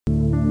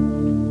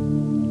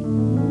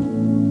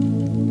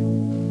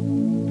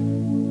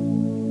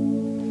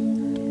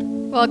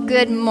Well,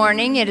 good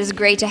morning. It is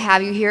great to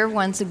have you here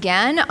once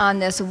again on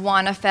this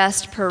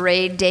WannaFest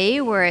parade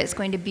day where it's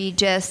going to be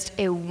just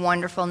a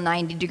wonderful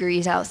 90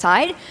 degrees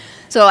outside.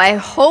 So I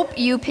hope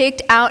you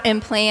picked out and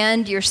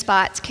planned your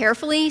spots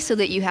carefully so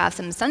that you have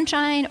some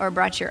sunshine or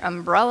brought your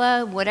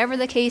umbrella, whatever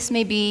the case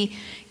may be.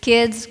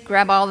 Kids,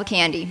 grab all the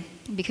candy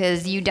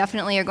because you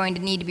definitely are going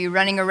to need to be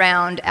running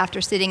around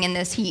after sitting in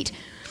this heat.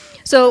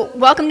 So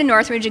welcome to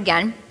Northridge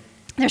again.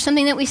 There's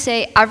something that we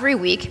say every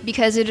week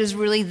because it is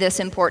really this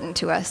important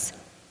to us.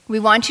 We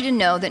want you to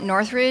know that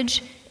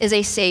Northridge is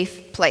a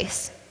safe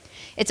place.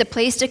 It's a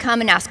place to come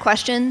and ask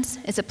questions.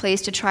 It's a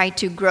place to try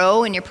to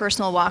grow in your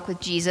personal walk with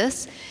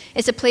Jesus.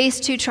 It's a place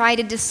to try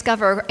to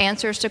discover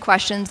answers to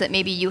questions that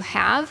maybe you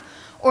have,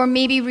 or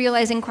maybe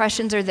realizing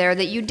questions are there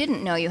that you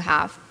didn't know you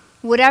have.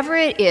 Whatever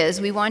it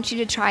is, we want you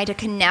to try to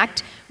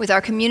connect with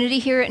our community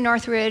here at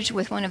Northridge,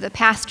 with one of the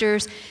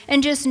pastors,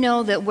 and just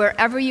know that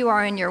wherever you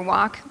are in your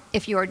walk,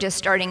 if you are just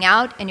starting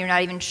out and you're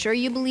not even sure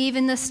you believe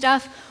in this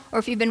stuff, or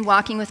if you've been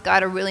walking with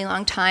God a really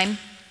long time,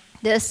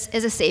 this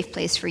is a safe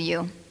place for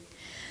you.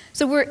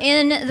 So we're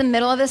in the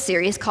middle of a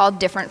series called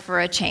Different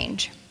for a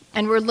Change,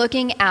 and we're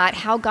looking at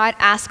how God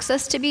asks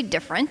us to be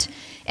different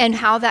and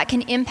how that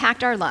can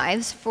impact our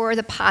lives for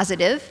the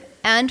positive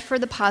and for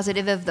the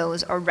positive of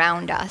those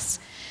around us.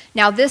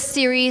 Now, this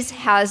series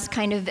has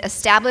kind of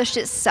established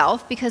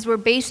itself because we're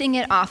basing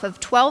it off of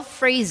 12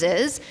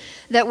 phrases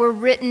that were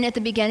written at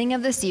the beginning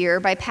of this year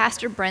by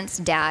Pastor Brent's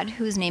dad,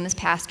 whose name is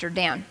Pastor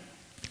Dan.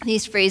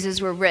 These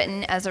phrases were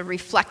written as a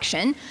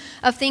reflection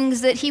of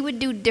things that he would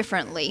do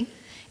differently.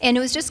 And it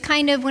was just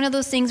kind of one of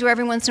those things where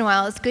every once in a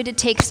while it's good to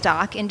take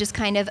stock and just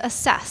kind of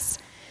assess.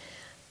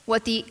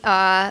 What the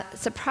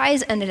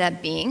surprise ended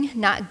up being,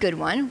 not a good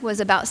one, was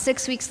about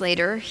 6 weeks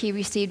later, he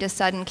received a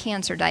sudden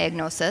cancer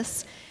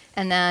diagnosis.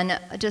 And then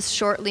just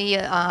shortly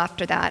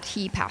after that,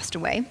 he passed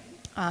away,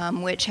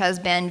 which has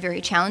been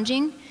very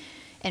challenging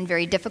and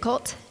very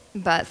difficult.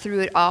 But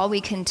through it all,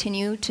 we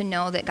continue to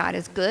know that God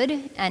is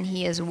good and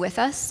He is with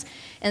us.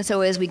 And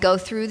so as we go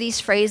through these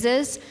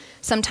phrases,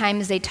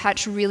 sometimes they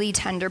touch really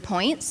tender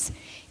points,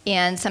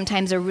 and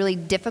sometimes they're really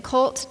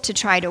difficult to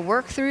try to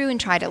work through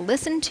and try to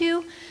listen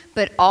to,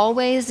 but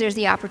always there's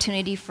the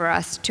opportunity for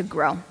us to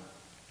grow.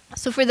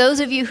 So for those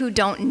of you who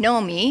don't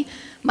know me,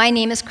 my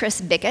name is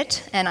Chris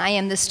Bickett, and I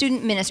am the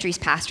student ministries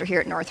pastor here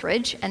at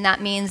Northridge, and that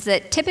means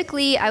that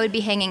typically I would be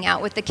hanging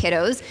out with the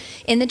kiddos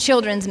in the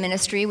children's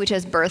ministry, which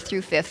is birth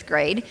through 5th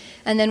grade,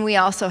 and then we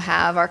also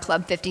have our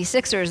Club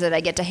 56ers that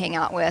I get to hang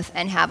out with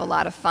and have a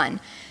lot of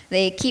fun.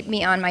 They keep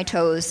me on my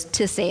toes,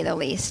 to say the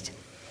least.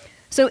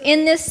 So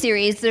in this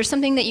series, there's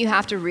something that you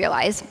have to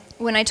realize.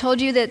 When I told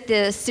you that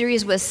the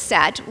series was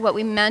set, what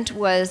we meant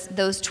was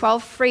those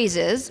 12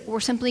 phrases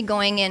were simply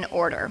going in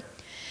order.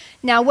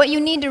 Now, what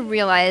you need to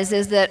realize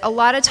is that a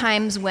lot of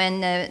times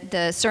when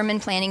the sermon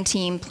planning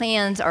team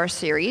plans our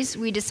series,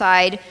 we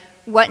decide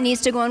what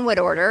needs to go in what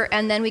order,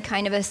 and then we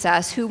kind of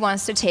assess who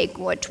wants to take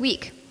which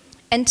week.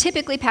 And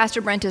typically,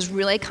 Pastor Brent is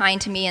really kind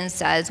to me and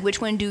says,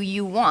 "Which one do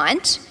you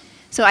want?"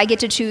 So I get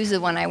to choose the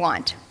one I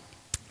want.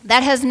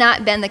 That has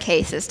not been the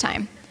case this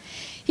time.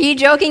 He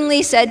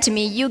jokingly said to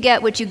me, "You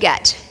get what you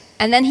get."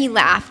 And then he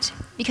laughed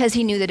because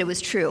he knew that it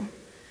was true.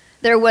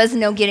 There was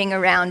no getting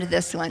around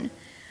this one.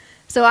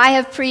 So I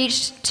have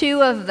preached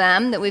 2 of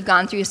them that we've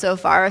gone through so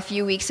far a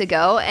few weeks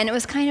ago, and it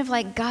was kind of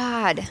like,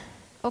 God,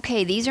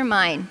 okay, these are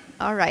mine.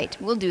 All right,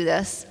 we'll do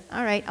this.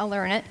 All right, I'll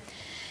learn it.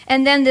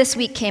 And then this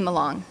week came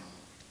along,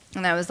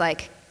 and I was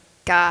like,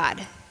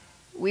 God,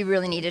 we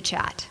really need to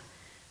chat.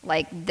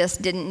 Like, this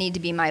didn't need to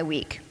be my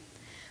week.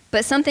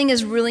 But something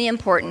is really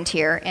important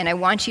here, and I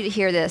want you to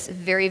hear this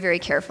very, very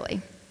carefully.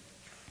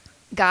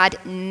 God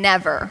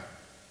never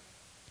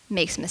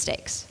makes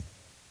mistakes.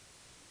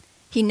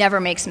 He never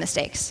makes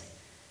mistakes.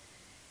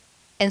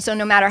 And so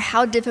no matter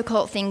how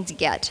difficult things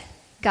get,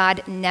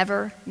 God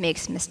never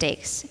makes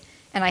mistakes.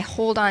 And I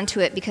hold on to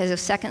it because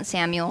of 2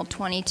 Samuel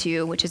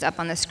 22, which is up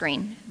on the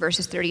screen,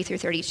 verses 30 through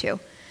 32.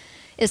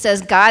 It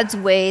says, God's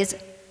ways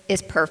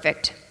is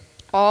perfect.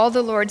 All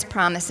the Lord's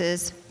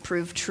promises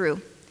prove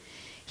true.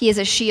 He is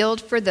a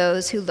shield for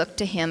those who look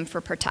to Him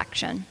for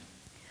protection.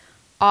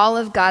 All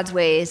of God's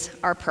ways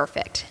are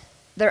perfect.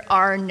 There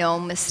are no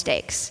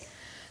mistakes.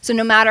 So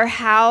no matter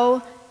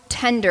how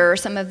tender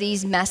some of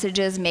these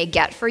messages may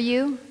get for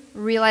you,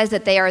 realize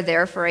that they are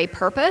there for a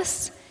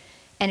purpose,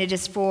 and it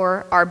is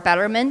for our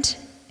betterment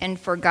and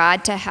for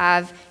God to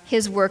have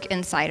His work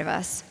inside of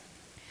us.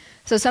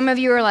 So some of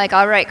you are like,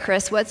 all right,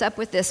 Chris, what's up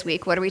with this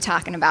week? What are we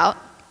talking about?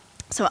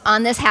 So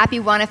on this Happy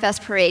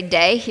WannaFest Parade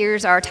Day,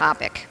 here's our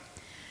topic.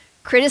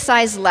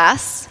 Criticize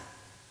less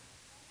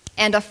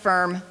and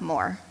affirm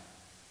more.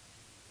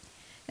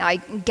 Now,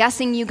 I'm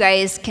guessing you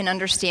guys can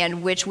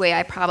understand which way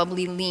I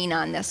probably lean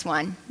on this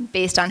one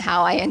based on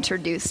how I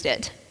introduced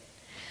it.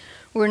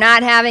 We're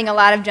not having a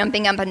lot of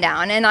jumping up and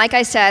down. And like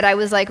I said, I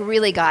was like,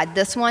 really, God,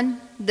 this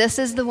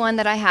is the one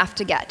that I have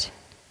to get.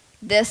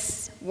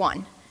 This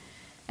one.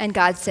 And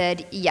God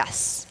said,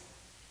 yes.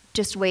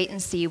 Just wait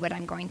and see what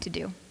I'm going to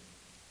do.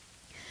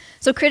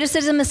 So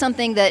criticism is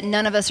something that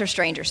none of us are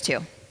strangers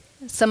to.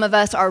 Some of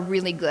us are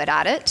really good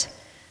at it.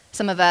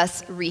 Some of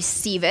us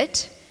receive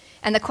it.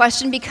 And the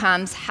question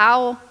becomes,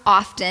 how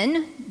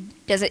often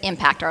does it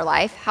impact our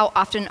life? How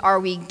often are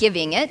we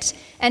giving it?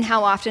 And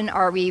how often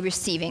are we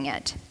receiving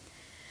it?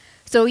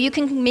 So you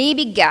can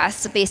maybe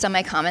guess, based on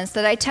my comments,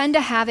 that I tend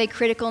to have a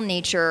critical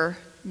nature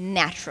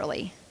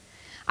naturally.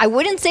 I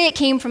wouldn't say it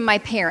came from my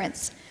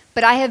parents,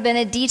 but I have been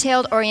a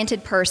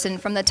detailed-oriented person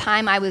from the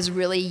time I was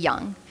really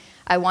young.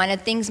 I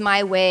wanted things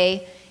my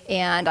way,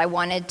 and I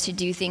wanted to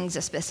do things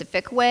a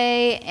specific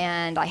way,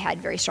 and I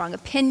had very strong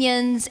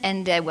opinions,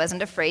 and I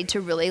wasn't afraid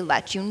to really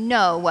let you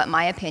know what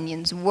my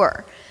opinions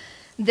were.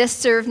 This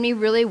served me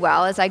really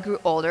well as I grew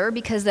older,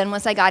 because then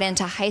once I got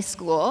into high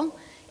school,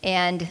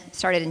 and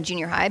started in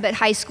junior high, but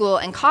high school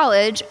and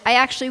college, I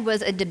actually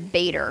was a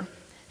debater.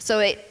 So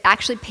it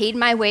actually paid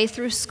my way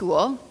through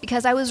school,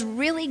 because I was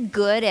really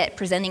good at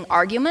presenting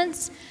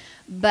arguments,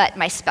 but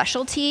my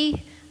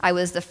specialty, I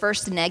was the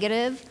first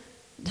negative.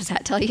 Does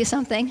that tell you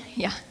something?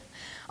 Yeah.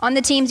 On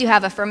the teams, you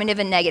have affirmative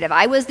and negative.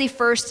 I was the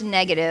first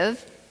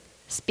negative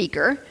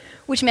speaker,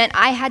 which meant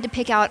I had to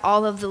pick out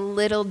all of the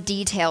little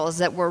details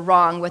that were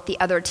wrong with the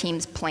other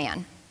team's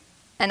plan.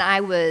 And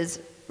I was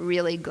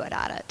really good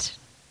at it.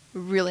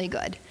 Really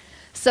good.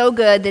 So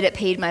good that it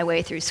paid my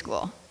way through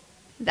school.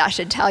 That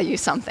should tell you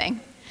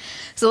something.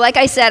 So like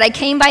I said, I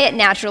came by it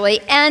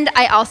naturally, and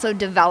I also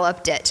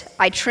developed it.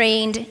 I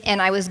trained,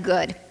 and I was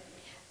good.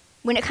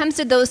 When it comes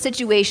to those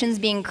situations,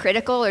 being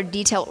critical or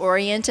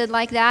detail-oriented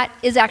like that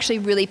is actually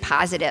really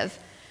positive.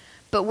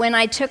 But when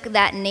I took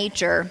that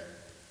nature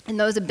and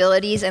those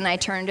abilities and I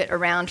turned it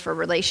around for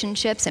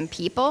relationships and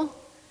people,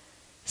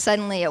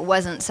 suddenly it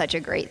wasn't such a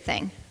great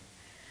thing.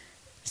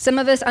 Some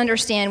of us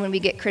understand when we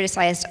get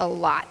criticized a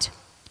lot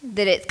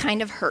that it's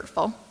kind of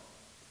hurtful,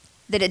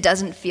 that it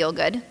doesn't feel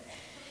good.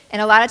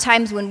 And a lot of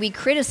times when we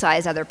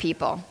criticize other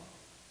people,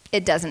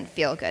 it doesn't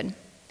feel good.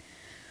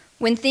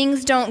 When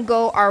things don't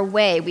go our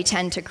way, we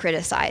tend to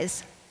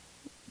criticize.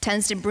 It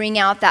tends to bring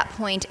out that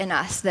point in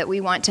us that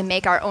we want to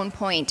make our own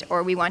point,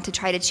 or we want to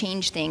try to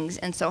change things,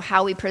 and so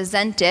how we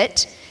present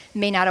it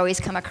may not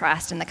always come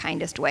across in the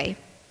kindest way.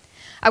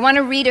 I want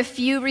to read a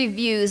few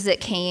reviews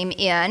that came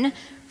in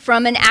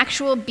from an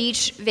actual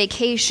beach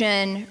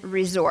vacation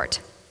resort.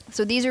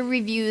 So these are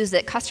reviews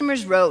that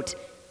customers wrote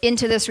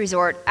into this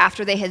resort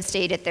after they had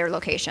stayed at their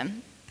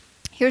location.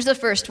 Here's the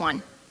first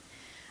one.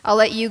 I'll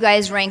let you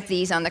guys rank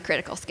these on the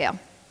critical scale.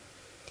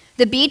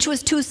 The beach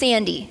was too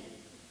sandy.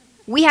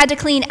 We had to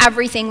clean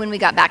everything when we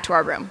got back to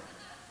our room.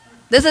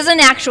 This is an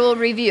actual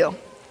review.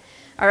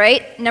 All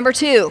right, number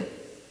 2.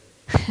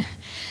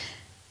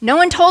 No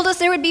one told us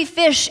there would be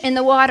fish in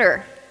the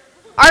water.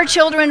 Our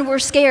children were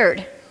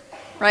scared,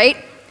 right?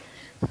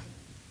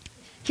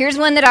 Here's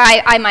one that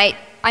I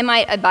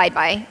might abide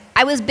by.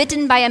 I was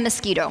bitten by a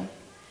mosquito.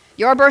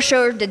 Your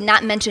brochure did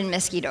not mention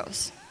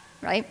mosquitoes,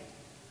 right?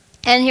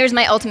 And here's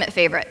my ultimate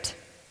favorite.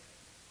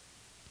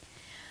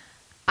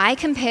 I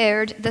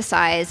compared the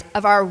size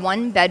of our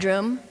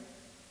one-bedroom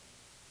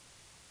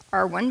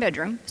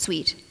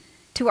suite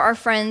to our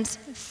friend's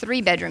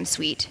 3-bedroom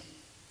suite,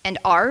 and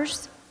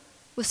ours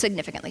was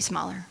significantly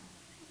smaller.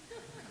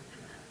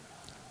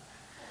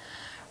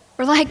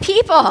 We're like,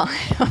 people.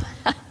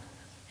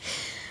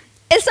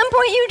 At some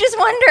point, you just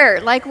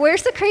wonder, like,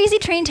 where's the crazy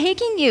train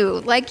taking you?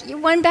 Like,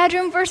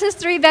 1-bedroom versus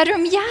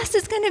 3-bedroom, yes,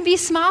 it's going to be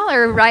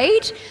smaller,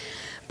 right?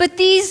 But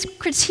these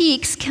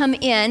critiques come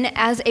in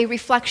as a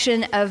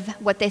reflection of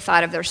what they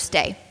thought of their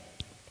stay.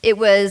 It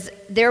was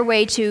their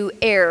way to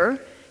air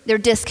their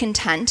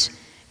discontent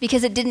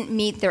because it didn't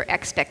meet their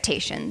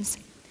expectations.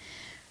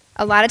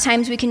 A lot of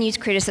times we can use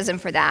criticism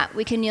for that.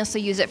 We can also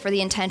use it for the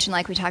intention,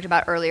 like we talked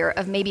about earlier,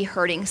 of maybe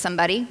hurting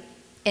somebody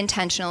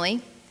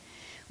intentionally.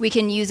 We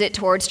can use it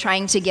towards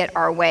trying to get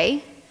our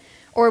way,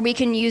 or we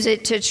can use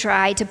it to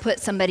try to put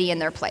somebody in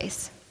their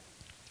place.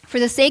 For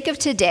the sake of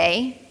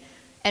today,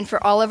 and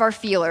for all of our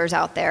feelers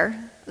out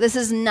there, this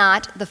is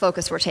not the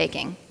focus we're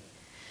taking.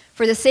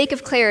 For the sake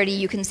of clarity,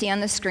 you can see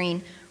on the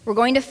screen, we're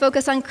going to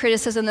focus on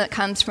criticism that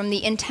comes from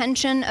the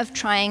intention of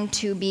trying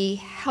to be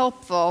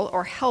helpful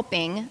or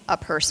helping a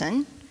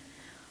person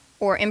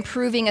or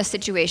improving a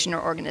situation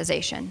or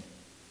organization.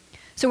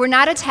 So we're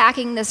not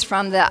attacking this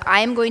from the,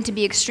 I am going to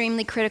be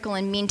extremely critical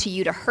and mean to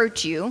you to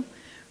hurt you.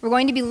 We're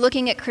going to be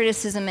looking at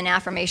criticism and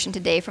affirmation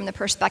today from the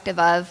perspective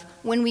of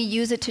when we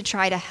use it to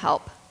try to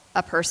help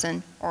a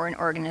person or an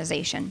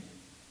organization.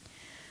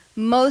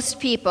 Most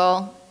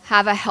people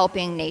have a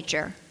helping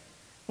nature.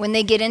 When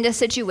they get into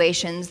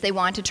situations, they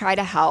want to try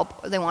to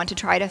help, or they want to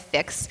try to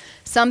fix.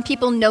 Some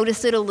people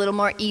notice it a little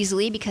more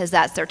easily because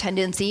that's their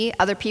tendency.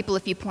 Other people,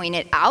 if you point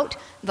it out,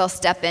 they'll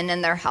step in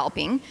and they're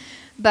helping.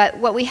 But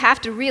what we have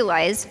to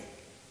realize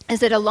is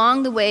that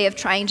along the way of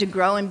trying to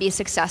grow and be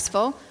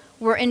successful,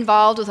 we're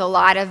involved with a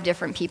lot of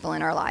different people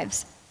in our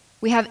lives.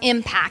 We have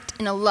impact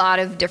in a lot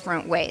of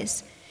different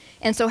ways.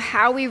 And so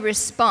how we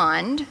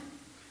respond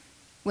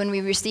when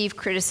we receive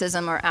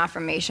criticism or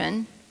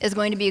affirmation is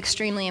going to be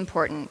extremely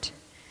important.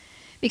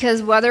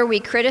 Because whether we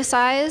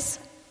criticize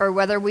or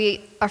whether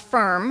we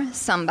affirm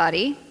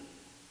somebody,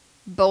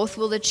 both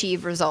will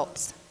achieve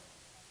results.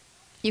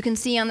 You can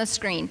see on the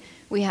screen,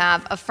 we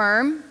have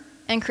affirm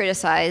and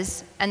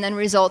criticize, and then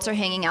results are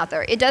hanging out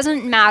there. It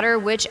doesn't matter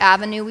which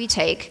avenue we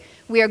take,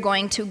 we are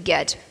going to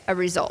get a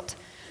result.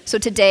 So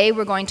today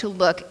we're going to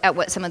look at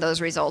what some of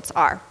those results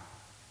are.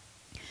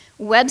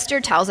 Webster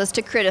tells us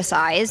to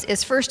criticize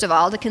is, first of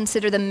all, to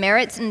consider the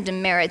merits and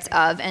demerits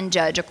of and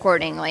judge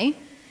accordingly,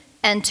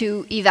 and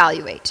to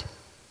evaluate.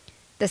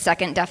 The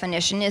second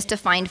definition is to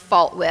find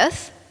fault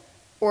with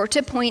or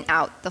to point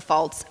out the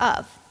faults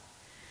of.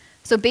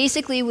 So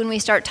basically, when we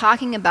start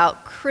talking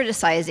about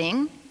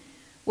criticizing,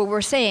 what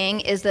we're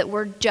saying is that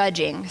we're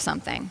judging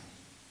something.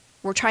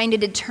 We're trying to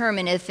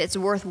determine if it's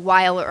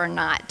worthwhile or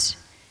not,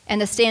 and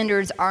the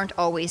standards aren't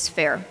always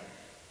fair.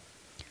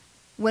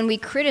 When we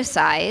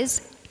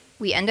criticize,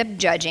 we end up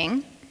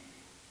judging,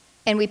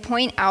 and we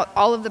point out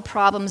all of the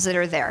problems that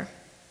are there.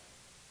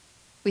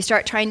 We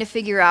start trying to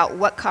figure out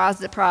what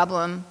caused the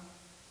problem,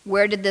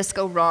 where did this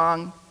go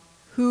wrong,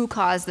 who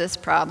caused this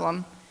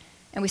problem,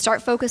 and we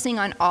start focusing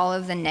on all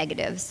of the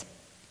negatives.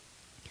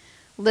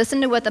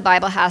 Listen to what the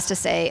Bible has to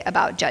say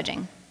about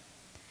judging.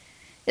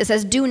 It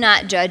says, do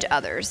not judge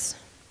others.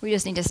 We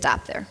just need to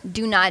stop there.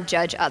 Do not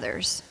judge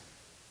others.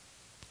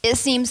 It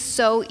seems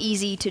so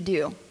easy to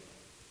do,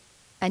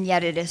 and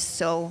yet it is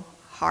so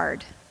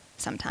hard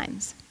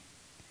sometimes.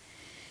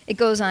 It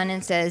goes on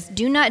and says,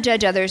 do not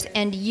judge others,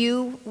 and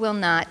you will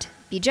not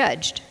be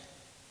judged.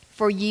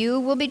 For you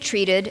will be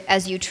treated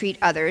as you treat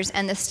others,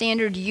 and the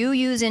standard you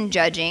use in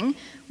judging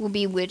will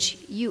be which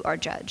you are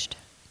judged.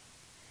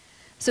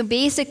 So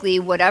basically,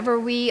 whatever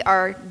we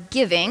are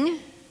giving,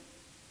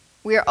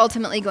 we are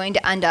ultimately going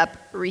to end up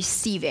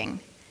receiving.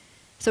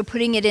 So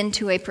putting it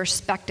into a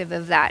perspective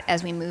of that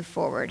as we move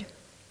forward.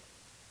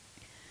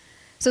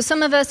 So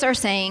some of us are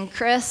saying,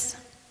 Chris,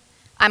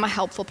 I'm a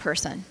helpful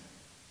person.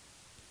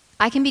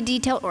 I can be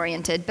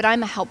detail-oriented, but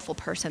I'm a helpful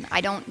person.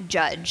 I don't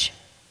judge.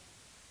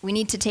 We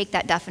need to take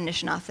that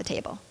definition off the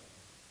table.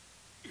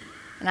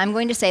 And I'm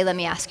going to say, let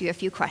me ask you a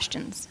few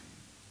questions.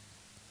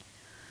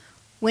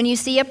 When you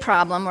see a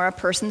problem or a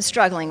person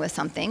struggling with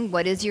something,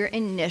 what is your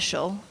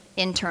initial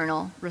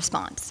internal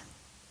response?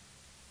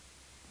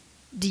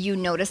 Do you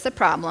notice the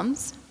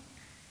problems,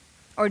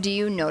 or do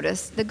you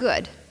notice the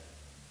good?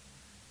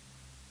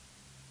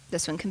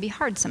 This one can be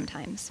hard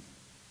sometimes.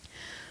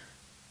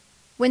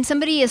 When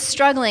somebody is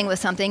struggling with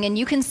something and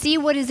you can see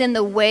what is in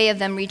the way of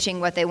them reaching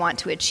what they want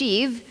to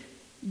achieve,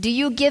 do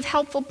you give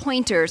helpful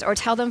pointers or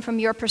tell them from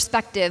your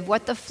perspective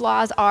what the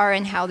flaws are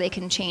and how they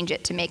can change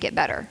it to make it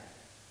better?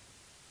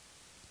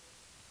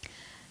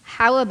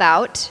 How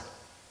about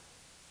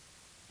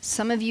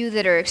some of you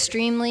that are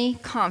extremely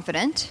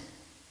confident,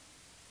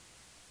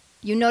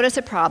 you notice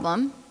a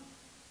problem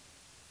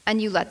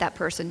and you let that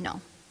person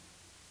know.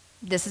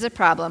 This is a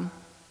problem,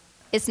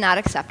 it's not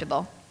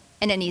acceptable,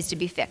 and it needs to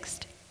be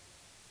fixed.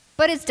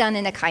 But it's done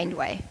in a kind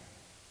way.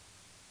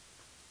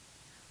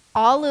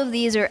 All of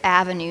these are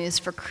avenues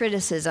for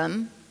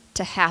criticism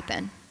to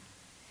happen.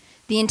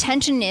 The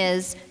intention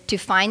is to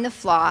find the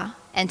flaw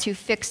and to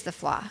fix the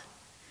flaw.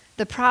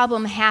 The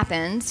problem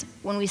happens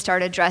when we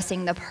start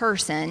addressing the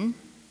person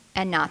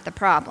and not the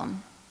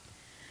problem.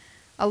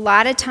 A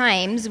lot of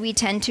times we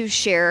tend to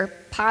share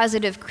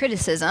positive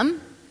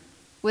criticism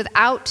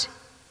without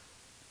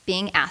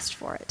being asked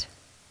for it.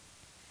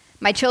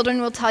 My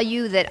children will tell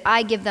you that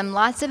I give them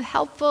lots of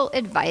helpful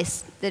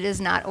advice that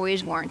is not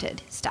always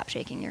warranted. Stop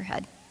shaking your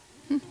head.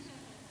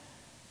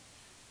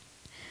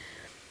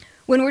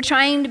 When we're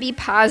trying to be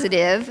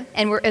positive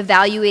and we're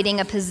evaluating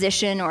a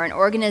position or an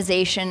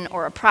organization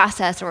or a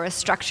process or a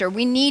structure,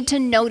 we need to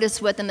notice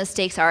what the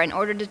mistakes are in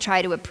order to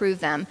try to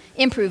improve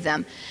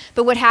them.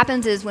 But what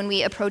happens is when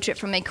we approach it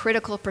from a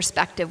critical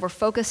perspective, we're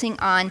focusing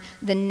on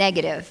the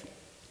negative.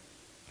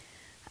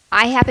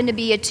 I happen to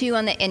be a 2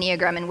 on the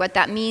Enneagram, and what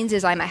that means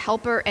is I'm a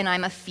helper and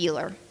I'm a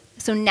feeler.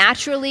 So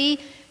naturally,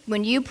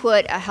 when you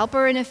put a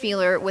helper and a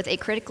feeler with a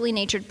critically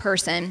natured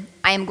person,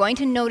 I am going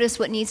to notice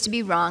what needs to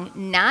be wrong,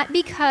 not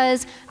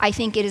because I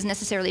think it is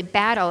necessarily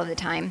bad all of the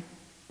time,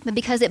 but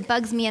because it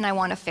bugs me and I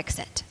want to fix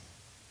it.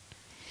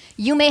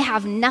 You may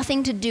have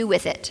nothing to do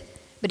with it,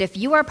 but if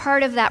you are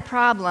part of that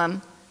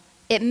problem,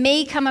 it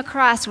may come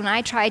across when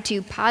I try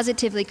to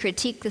positively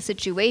critique the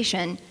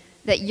situation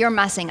that you're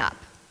messing up.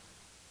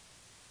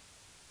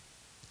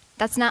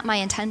 That's not my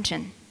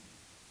intention.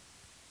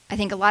 I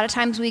think a lot of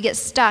times we get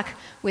stuck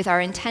with our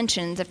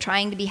intentions of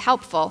trying to be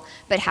helpful,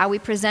 but how we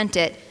present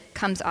it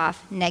comes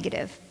off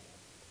negative.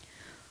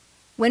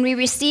 When we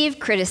receive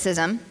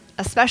criticism,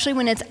 especially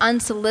when it's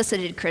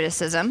unsolicited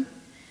criticism,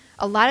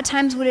 a lot of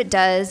times what it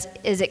does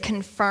is it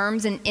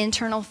confirms an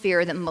internal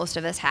fear that most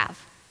of us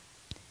have.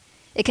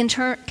 It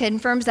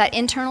confirms that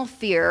internal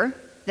fear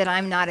that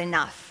I'm not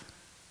enough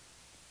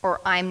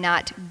or I'm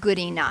not good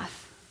enough.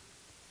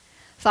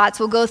 Thoughts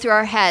will go through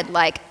our head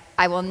like,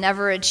 I will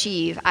never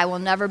achieve, I will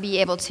never be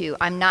able to,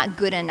 I'm not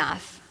good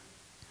enough.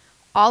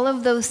 All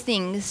of those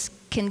things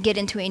can get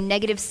into a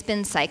negative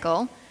spin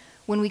cycle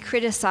when we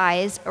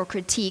criticize or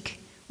critique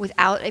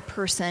without a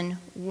person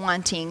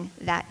wanting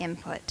that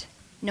input,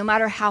 no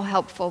matter how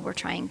helpful we're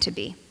trying to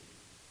be.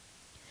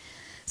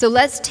 So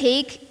let's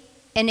take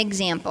an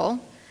example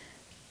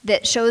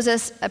that shows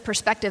us a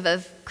perspective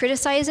of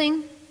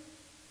criticizing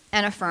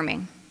and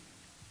affirming.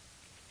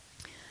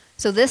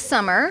 So this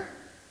summer,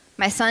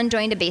 my son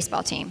joined a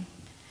baseball team.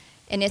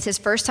 And it's his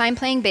first time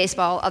playing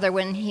baseball other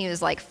when he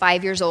was like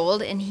 5 years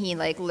old and he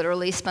like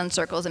literally spun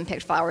circles and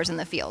picked flowers in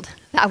the field.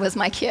 That was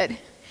my kid.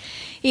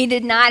 He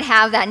did not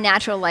have that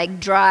natural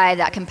like drive,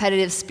 that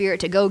competitive spirit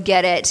to go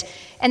get it.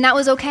 And that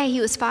was okay, he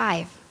was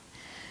 5.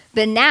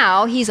 But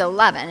now he's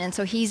 11, and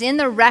so he's in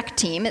the rec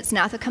team. It's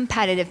not the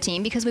competitive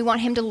team because we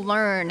want him to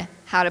learn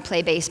how to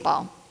play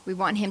baseball. We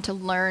want him to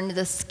learn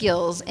the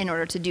skills in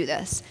order to do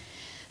this.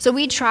 So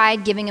we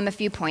tried giving him a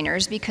few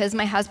pointers because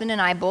my husband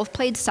and I both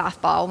played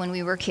softball when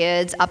we were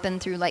kids up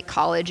and through like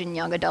college and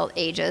young adult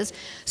ages.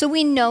 So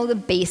we know the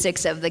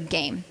basics of the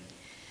game.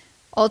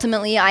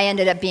 Ultimately, I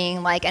ended up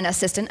being like an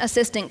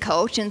assistant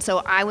coach, and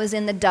so I was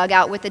in the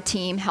dugout with the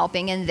team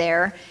helping in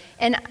there,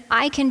 and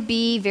I can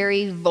be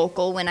very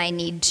vocal when I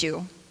need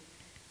to.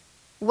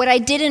 What I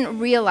didn't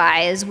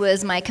realize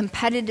was my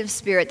competitive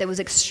spirit that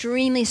was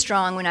extremely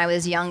strong when I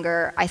was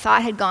younger, I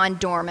thought had gone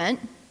dormant.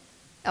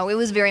 Oh, it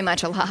was very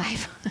much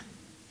alive.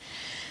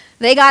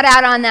 They got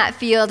out on that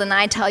field, and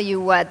I tell you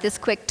what, this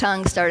quick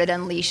tongue started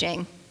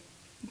unleashing.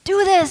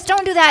 Do this,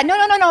 don't do that.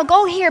 No,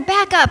 go here,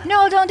 back up.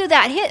 No, don't do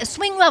that. Hit,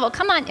 swing level,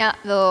 come on. Yeah,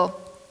 oh.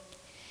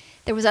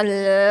 There was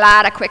a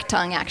lot of quick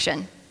tongue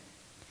action.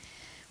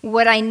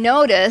 What I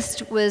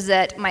noticed was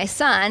that my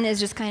son is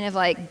just kind of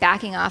like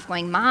backing off,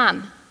 going,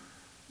 Mom,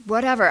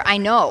 whatever, I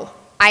know.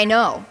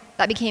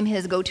 That became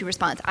his go-to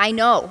response. I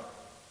know.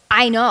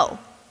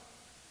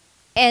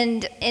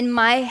 And in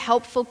my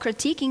helpful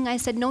critiquing, I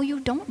said, no, you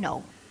don't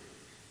know,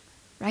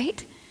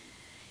 right?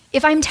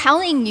 If I'm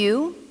telling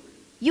you,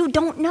 you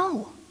don't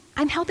know.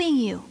 I'm helping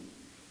you.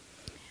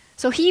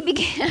 So he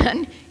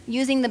began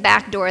using the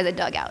back door of the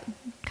dugout,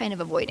 kind of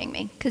avoiding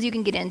me, because you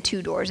can get in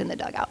 2 doors in the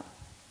dugout.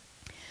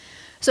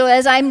 So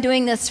as I'm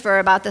doing this for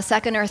about the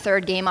second or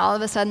third game, all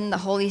of a sudden the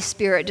Holy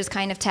Spirit just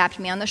kind of tapped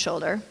me on the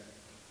shoulder.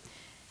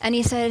 And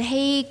he said,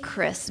 hey,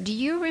 Chris, do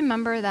you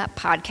remember that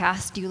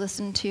podcast you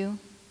listened to?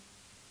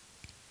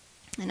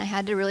 And I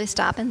had to really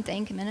stop and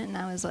think a minute, and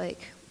I was like,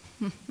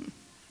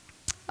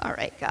 all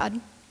right, God.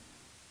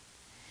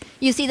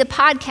 You see, the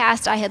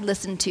podcast I had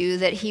listened to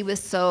that he was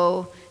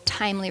so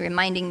timely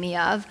reminding me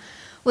of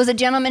was a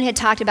gentleman had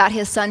talked about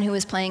his son who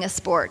was playing a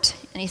sport.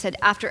 And he said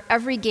after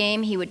every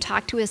game, he would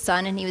talk to his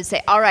son, and he would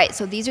say, all right,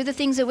 so these are the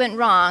things that went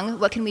wrong.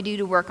 What can we do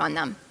to work on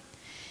them?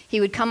 He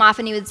would come off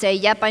and he would say,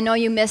 yep, I know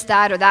you missed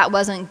that, or that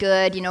wasn't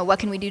good. What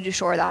can we do to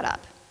shore that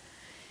up?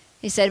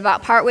 He said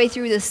about partway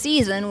through the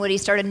season, what he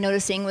started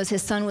noticing was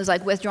his son was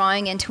like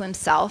withdrawing into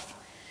himself,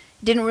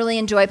 didn't really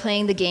enjoy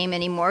playing the game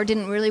anymore,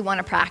 didn't really want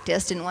to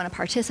practice, didn't want to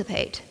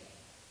participate.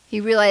 He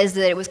realized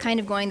that it was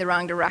kind of going the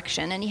wrong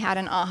direction, and he had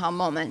an aha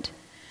moment.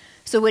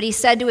 So what he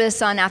said to his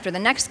son after the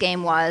next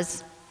game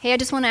was, hey, I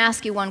just want to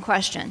ask you one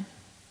question.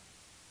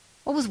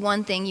 What was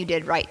one thing you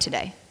did right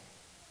today?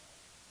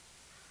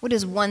 What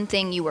is one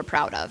thing you were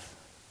proud of?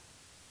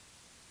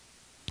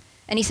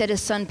 And he said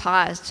his son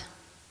paused,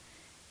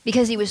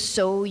 because he was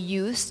so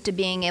used to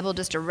being able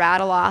just to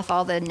rattle off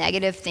all the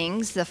negative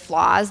things, the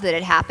flaws that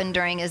had happened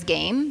during his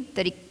game,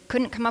 that he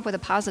couldn't come up with a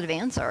positive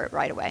answer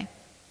right away.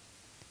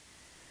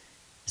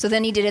 So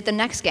then he did it the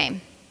next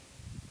game.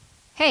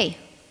 Hey,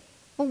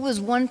 what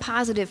was one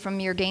positive from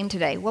your game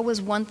today? What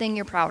was one thing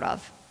you're proud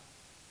of?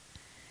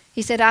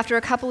 He said after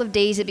a couple of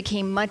days, it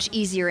became much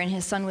easier, and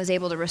his son was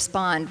able to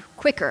respond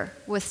quicker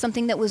with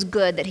something that was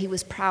good that he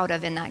was proud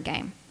of in that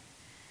game.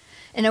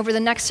 And over the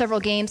next several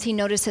games, he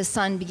noticed his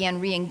son began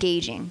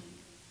re-engaging.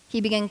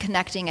 He began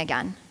connecting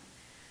again.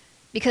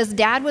 Because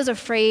Dad was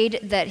afraid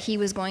that he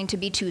was going to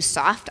be too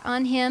soft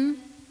on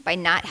him by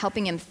not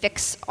helping him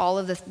fix all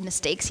of the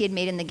mistakes he had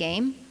made in the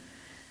game,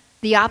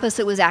 the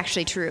opposite was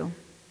actually true.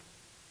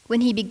 When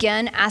he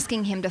began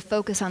asking him to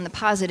focus on the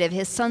positive,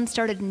 his son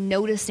started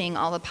noticing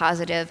all the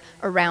positive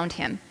around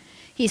him.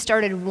 He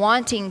started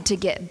wanting to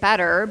get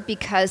better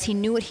because he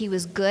knew what he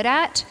was good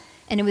at,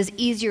 and it was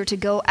easier to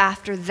go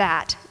after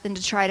that than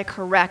to try to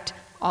correct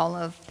all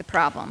of the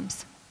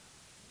problems.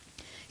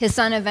 His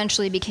son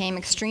eventually became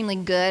extremely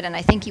good, and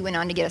I think he went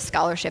on to get a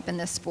scholarship in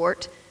this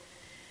sport.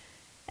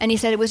 And he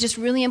said it was just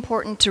really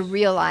important to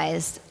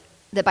realize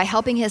that by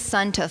helping his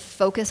son to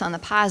focus on the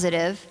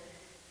positive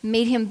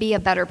made him be a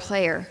better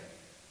player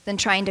than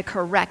trying to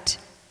correct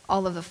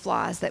all of the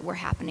flaws that were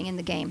happening in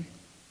the game.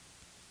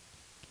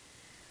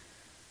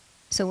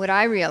 So what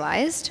I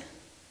realized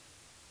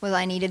was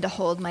I needed to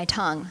hold my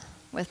tongue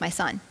with my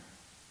son.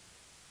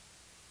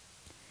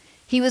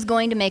 He was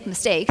going to make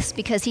mistakes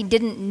because he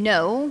didn't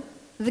know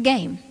the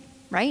game,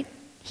 right?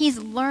 He's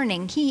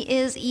learning. He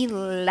is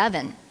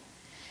 11.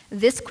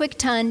 This quick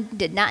tongue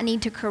did not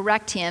need to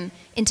correct him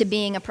into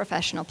being a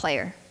professional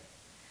player.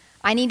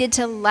 I needed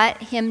to let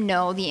him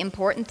know the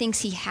important things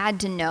he had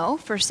to know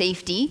for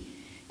safety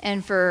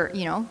and for,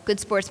 good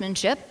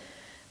sportsmanship,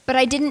 but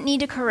I didn't need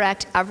to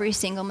correct every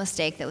single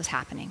mistake that was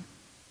happening.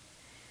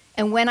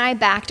 And when I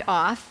backed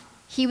off,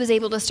 he was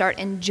able to start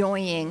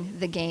enjoying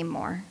the game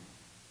more.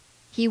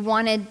 He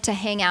wanted to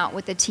hang out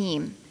with the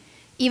team.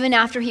 Even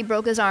after he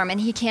broke his arm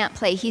and he can't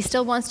play, he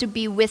still wants to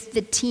be with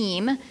the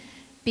team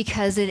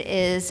because it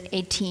is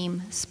a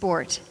team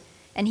sport,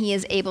 and he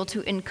is able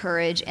to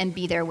encourage and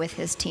be there with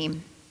his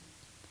team.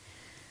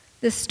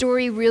 This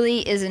story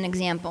really is an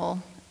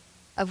example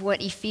of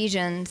what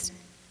Ephesians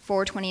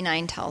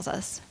 4:29 tells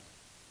us.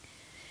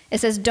 It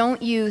says,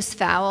 "Don't use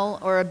foul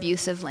or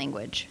abusive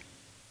language.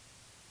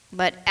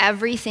 Let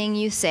everything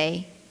you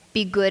say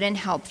be good and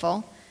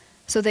helpful,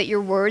 so that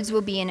your words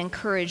will be an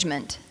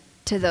encouragement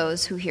to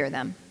those who hear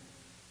them."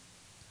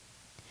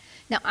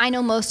 Now, I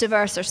know most of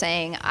us are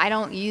saying, I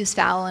don't use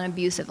foul and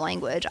abusive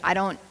language. I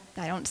don't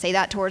say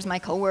that towards my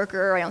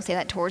coworker. I don't say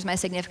that towards my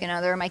significant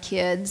other or my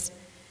kids.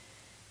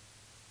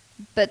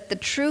 But the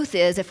truth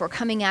is, if we're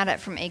coming at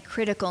it from a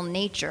critical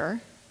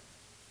nature,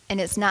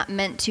 and it's not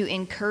meant to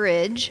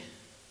encourage,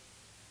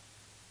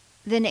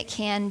 then it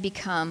can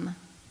become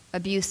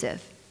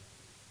abusive.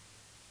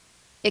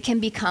 It can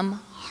become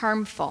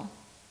harmful.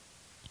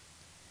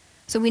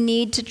 So we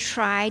need to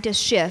try to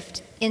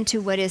shift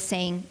into what is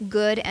saying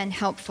good and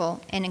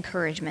helpful and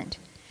encouragement.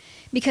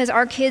 Because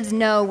our kids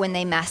know when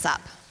they mess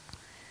up.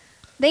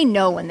 They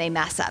know when they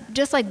mess up,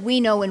 just like we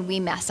know when we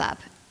mess up.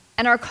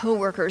 And our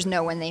coworkers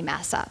know when they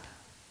mess up.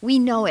 We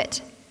know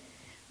it.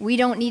 We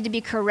don't need to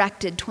be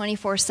corrected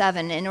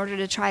 24/7 in order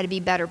to try to be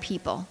better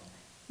people.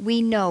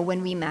 We know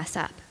when we mess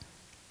up.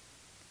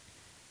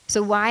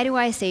 So why do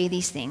I say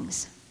these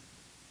things?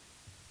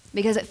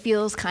 Because it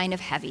feels kind of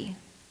heavy.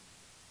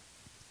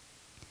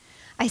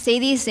 I say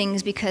these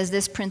things because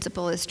this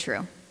principle is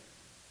true.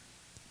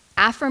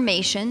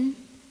 Affirmation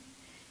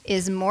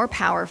is more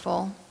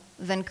powerful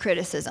than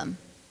criticism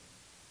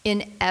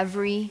in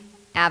every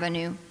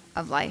avenue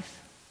of life.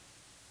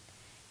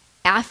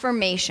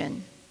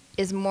 Affirmation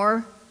is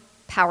more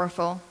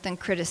powerful than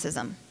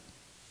criticism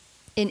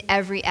in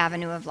every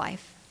avenue of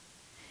life.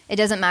 It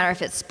doesn't matter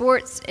if it's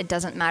sports, it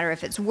doesn't matter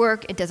if it's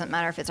work, it doesn't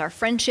matter if it's our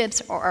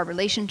friendships or our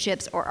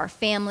relationships or our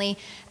family.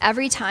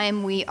 Every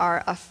time we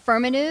are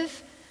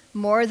affirmative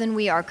more than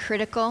we are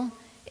critical,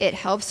 it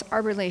helps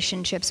our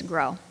relationships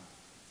grow.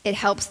 It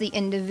helps the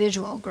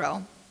individual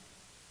grow.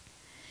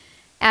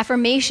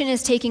 Affirmation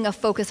is taking a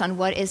focus on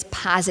what is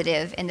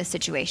positive in the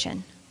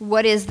situation.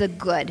 What is the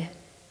good?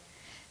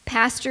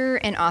 Pastor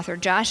and author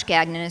Josh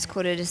Gagnon is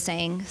quoted as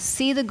saying,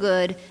 "See the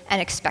good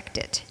and expect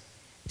it.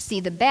 See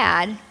the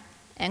bad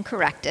and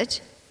correct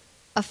it.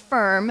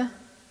 Affirm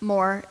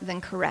more than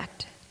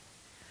correct."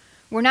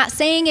 We're not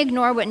saying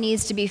ignore what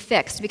needs to be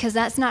fixed, because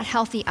that's not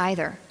healthy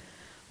either.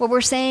 What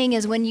we're saying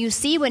is when you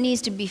see what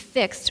needs to be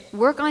fixed,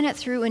 work on it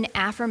through an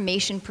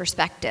affirmation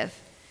perspective,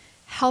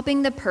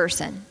 helping the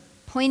person,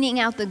 pointing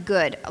out the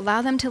good,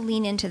 allow them to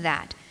lean into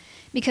that.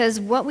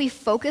 Because what we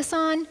focus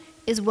on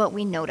is what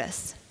we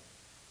notice.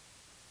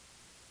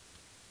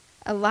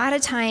 A lot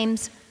of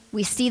times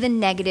we see the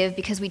negative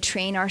because we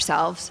train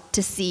ourselves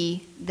to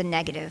see the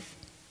negative.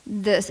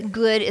 The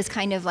good is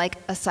kind of like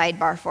a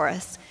sidebar for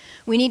us.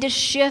 We need to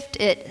shift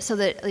it so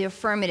that the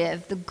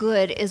affirmative, the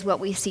good, is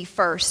what we see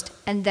first,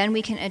 and then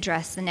we can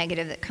address the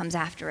negative that comes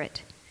after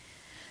it.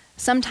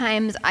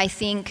 Sometimes I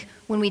think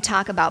when we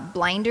talk about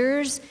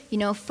blinders,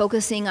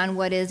 focusing on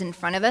what is in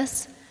front of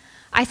us,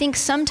 I think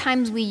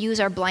sometimes we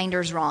use our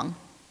blinders wrong.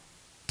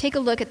 Take a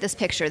look at this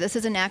picture. This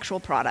is an actual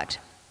product.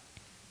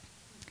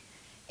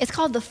 It's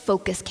called the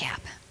focus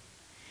cap.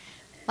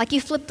 Like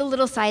you flip the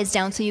little sides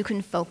down so you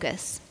can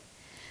focus.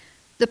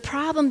 The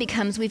problem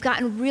becomes we've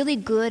gotten really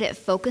good at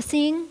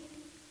focusing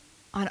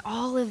on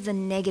all of the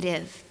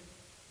negative,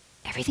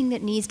 everything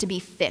that needs to be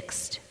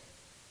fixed.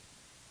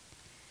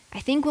 I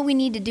think what we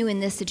need to do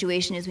in this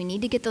situation is we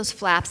need to get those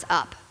flaps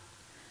up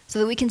so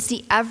that we can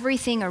see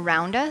everything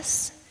around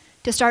us,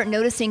 to start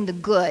noticing the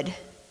good.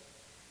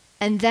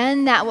 And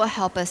then that will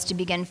help us to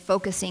begin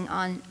focusing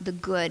on the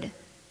good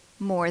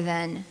more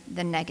than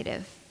the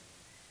negative.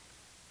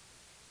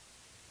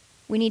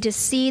 We need to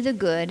see the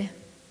good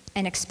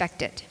and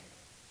expect it.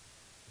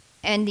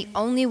 And the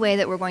only way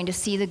that we're going to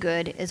see the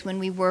good is when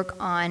we work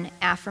on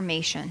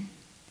affirmation.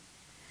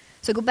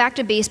 So go back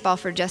to baseball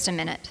for just a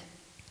minute.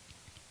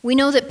 We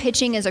know that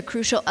pitching is a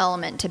crucial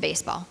element to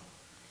baseball.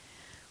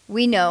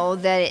 We know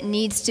that it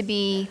needs to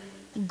be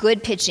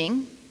good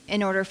pitching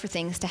in order for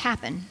things to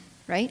happen,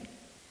 right?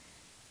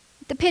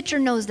 The pitcher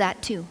knows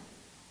that too.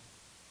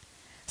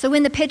 So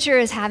when the pitcher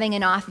is having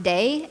an off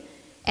day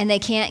and they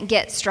can't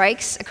get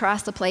strikes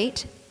across the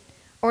plate,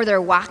 or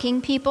they're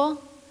walking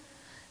people,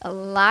 a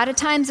lot of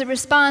times the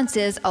response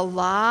is a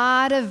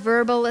lot of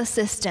verbal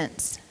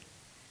assistance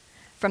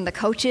from the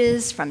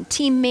coaches, from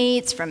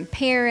teammates, from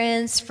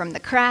parents, from the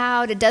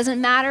crowd. It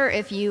doesn't matter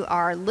if you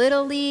are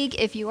little league,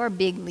 if you are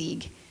big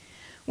league.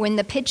 When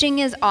the pitching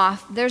is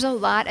off, there's a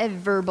lot of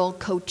verbal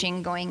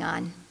coaching going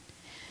on.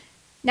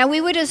 Now,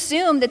 we would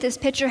assume that this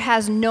pitcher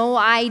has no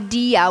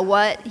idea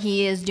what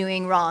he is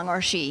doing wrong,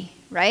 or she,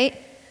 right?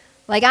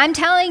 Like, I'm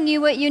telling you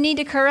what you need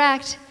to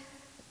correct.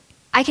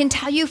 I can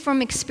tell you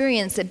from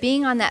experience that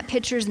being on that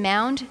pitcher's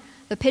mound,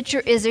 the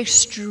pitcher is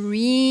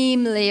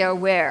extremely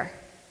aware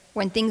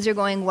when things are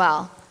going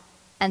well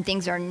and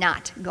things are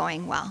not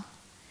going well.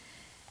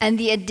 And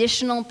the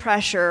additional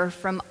pressure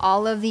from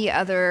all of the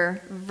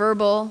other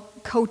verbal,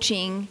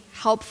 coaching,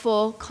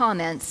 helpful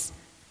comments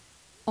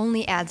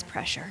only adds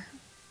pressure.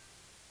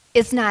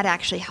 It's not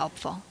actually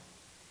helpful.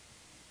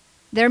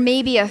 There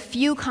may be a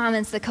few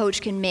comments the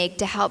coach can make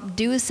to help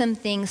do some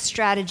things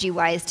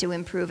strategy-wise to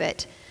improve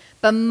it.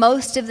 But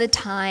most of the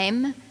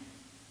time,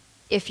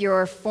 if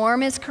your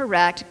form is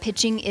correct,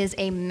 pitching is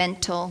a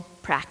mental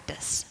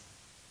practice.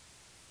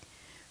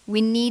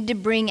 We need to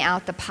bring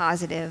out the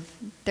positive.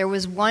 There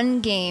was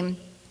one game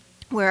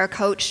where our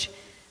coach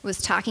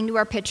was talking to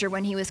our pitcher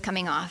when he was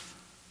coming off.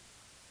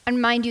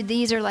 And mind you,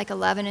 these are like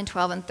 11 and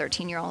 12 and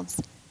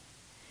 13-year-olds.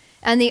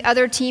 And the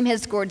other team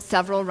had scored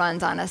several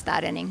runs on us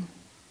that inning.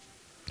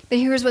 But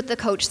here's what the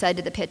coach said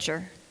to the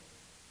pitcher.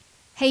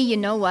 Hey, you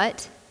know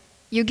what?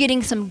 You're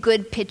getting some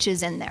good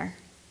pitches in there.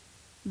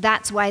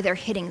 That's why they're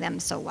hitting them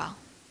so well.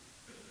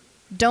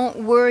 Don't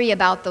worry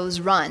about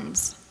those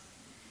runs.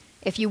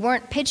 If you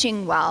weren't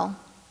pitching well,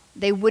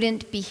 they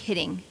wouldn't be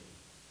hitting.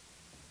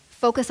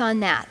 Focus on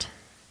that.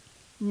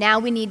 Now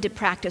we need to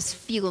practice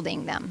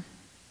fielding them.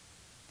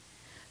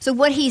 So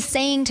what he's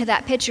saying to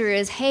that pitcher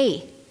is,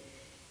 hey,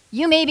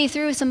 you maybe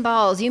threw some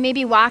balls, you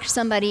maybe walked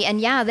somebody, and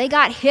yeah, they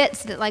got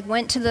hits that like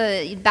went to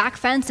the back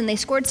fence and they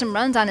scored some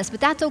runs on us, but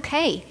that's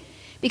okay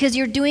because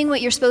you're doing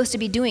what you're supposed to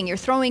be doing. You're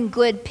throwing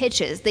good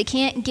pitches. They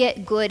can't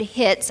get good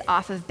hits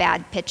off of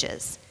bad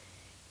pitches.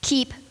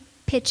 Keep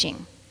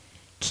pitching.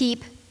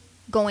 Keep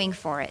going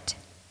for it.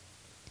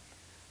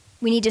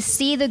 We need to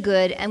see the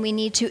good and we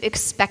need to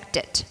expect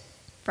it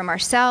from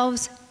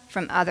ourselves,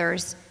 from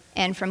others,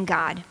 and from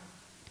God.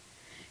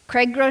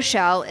 Craig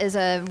Groeschel is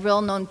a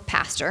real-known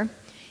pastor.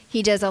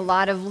 He does a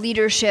lot of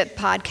leadership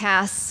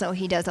podcasts, so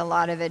he does a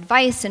lot of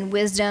advice and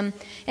wisdom,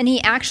 and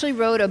he actually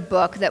wrote a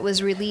book that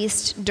was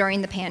released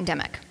during the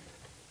pandemic.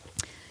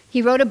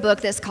 He wrote a book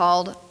that's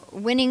called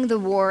Winning the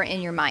War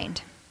in Your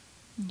Mind.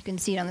 You can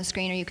see it on the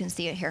screen or you can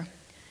see it here.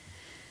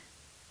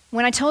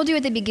 When I told you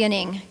at the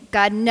beginning,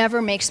 God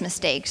never makes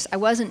mistakes, I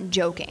wasn't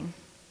joking.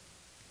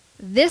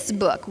 This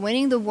book,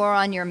 Winning the War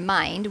on Your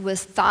Mind,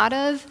 was thought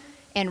of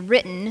and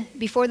written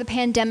before the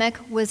pandemic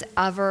was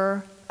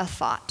ever a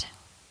thought.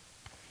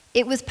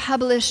 It was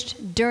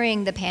published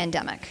during the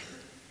pandemic.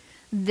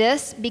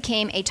 This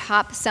became a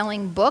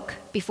top-selling book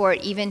before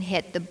it even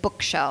hit the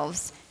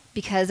bookshelves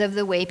because of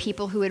the way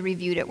people who had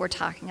reviewed it were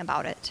talking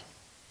about it.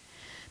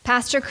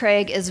 Pastor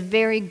Craig is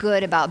very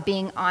good about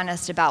being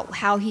honest about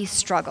how he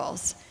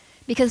struggles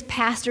because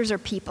pastors are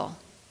people,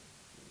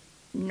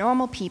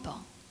 normal people,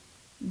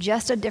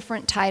 just a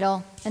different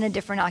title and a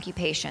different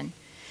occupation.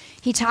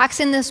 He talks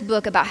in this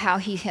book about how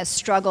he has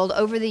struggled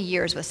over the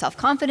years with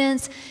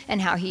self-confidence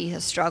and how he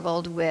has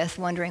struggled with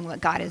wondering what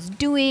God is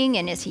doing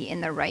and is he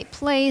in the right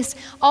place,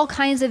 all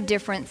kinds of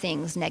different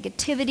things,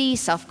 negativity,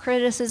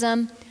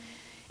 self-criticism.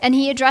 And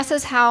he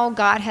addresses how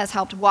God has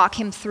helped walk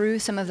him through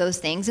some of those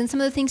things and some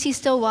of the things he's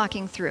still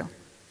walking through.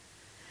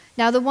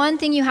 Now, the one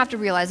thing you have to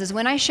realize is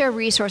when I share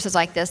resources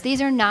like this,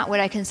 these are not what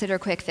I consider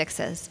quick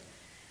fixes.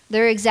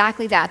 They're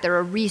exactly that. They're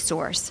a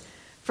resource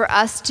for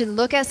us to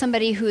look at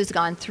somebody who's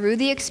gone through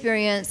the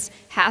experience,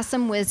 has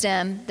some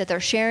wisdom that they're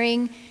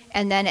sharing,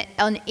 and then it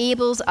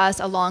enables us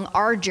along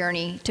our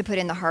journey to put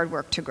in the hard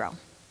work to grow.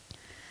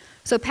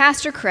 So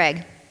Pastor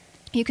Craig,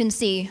 you can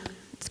see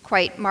it's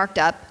quite marked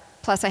up,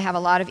 plus I have a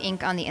lot of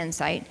ink on the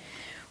inside,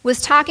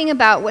 was talking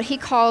about what he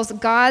calls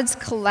God's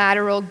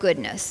collateral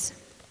goodness.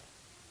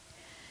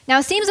 Now,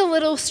 it seems a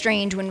little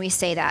strange when we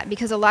say that,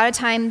 because a lot of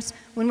times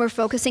when we're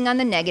focusing on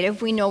the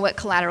negative, we know what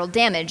collateral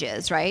damage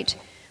is, right?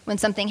 When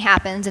something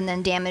happens and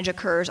then damage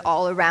occurs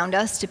all around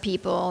us to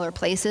people or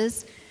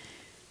places.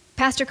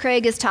 Pastor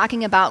Craig is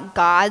talking about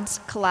God's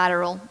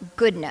collateral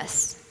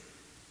goodness.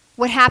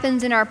 What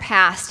happens in our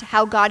past,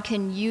 how God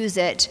can use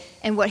it,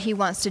 and what he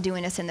wants to do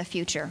in us in the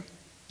future.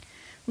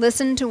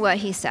 Listen to what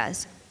he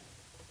says.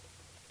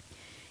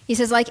 He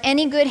says, like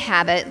any good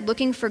habit,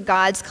 looking for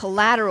God's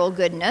collateral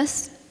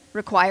goodness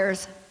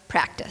requires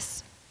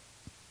practice.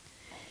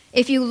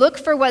 If you look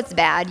for what's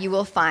bad, you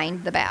will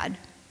find the bad.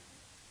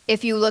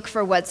 If you look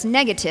for what's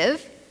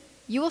negative,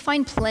 you will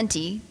find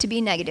plenty to be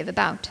negative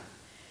about.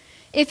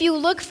 If you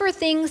look for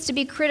things to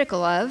be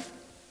critical of,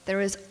 there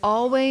is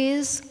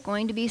always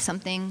going to be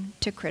something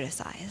to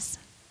criticize.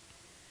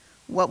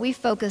 What we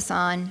focus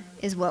on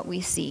is what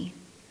we see.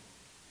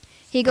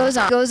 He goes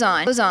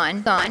on,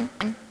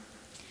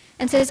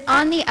 and says,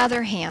 on the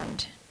other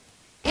hand,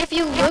 if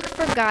you look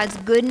for God's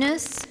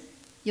goodness,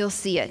 you'll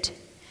see it.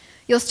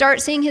 You'll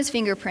start seeing his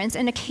fingerprints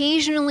and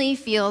occasionally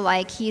feel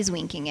like he's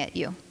winking at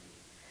you.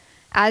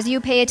 As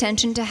you pay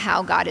attention to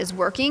how God is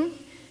working,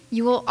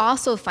 you will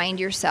also find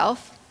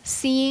yourself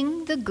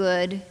seeing the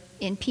good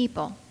in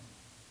people.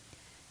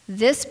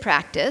 This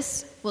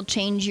practice will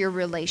change your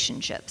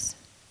relationships.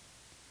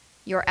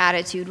 Your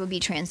attitude will be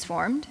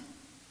transformed,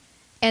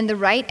 and the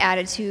right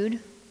attitude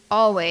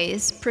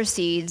always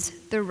precedes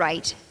the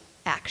right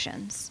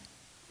actions.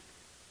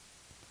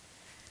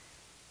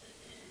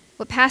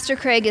 What Pastor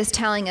Craig is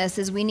telling us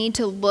is we need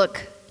to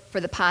look for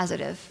the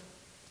positive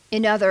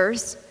in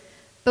others,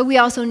 But we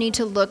also need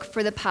to look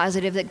for the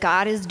positive that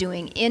God is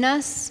doing in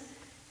us,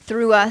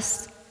 through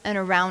us, and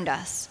around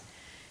us.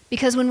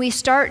 Because when we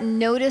start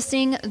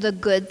noticing the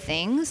good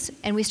things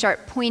and we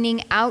start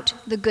pointing out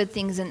the good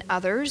things in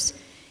others,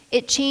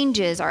 it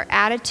changes our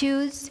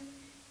attitudes,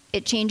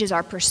 it changes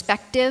our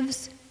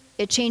perspectives,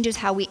 it changes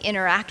how we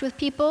interact with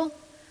people,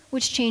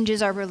 which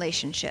changes our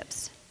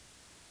relationships.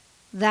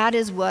 That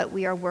is what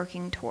we are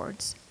working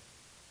towards.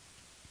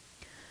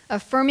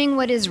 Affirming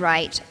what is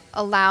right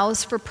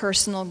allows for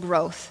personal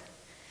growth.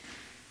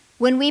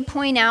 When we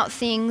point out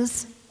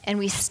things and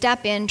we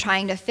step in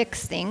trying to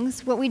fix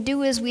things, what we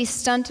do is we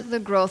stunt the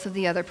growth of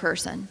the other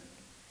person.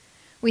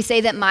 We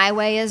say that my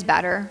way is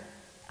better,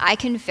 I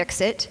can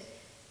fix it,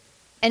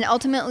 and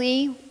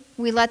ultimately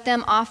we let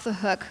them off the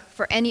hook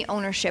for any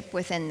ownership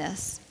within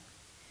this.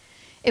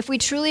 If we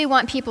truly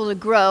want people to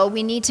grow,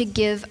 we need to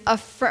give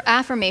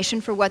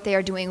affirmation for what they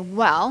are doing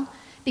well,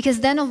 because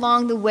then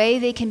along the way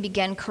they can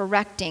begin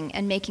correcting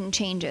and making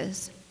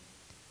changes.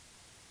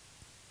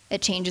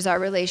 It changes our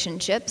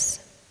relationships,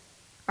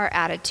 our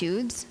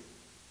attitudes,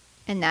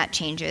 and that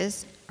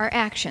changes our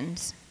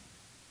actions.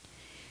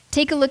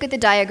 Take a look at the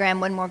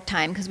diagram one more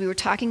time because we were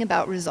talking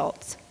about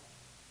results.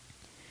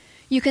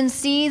 You can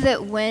see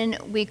that when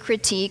we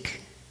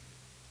critique,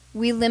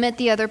 we limit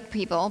the other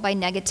people by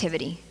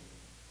negativity.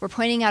 We're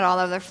pointing out all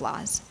of their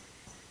flaws.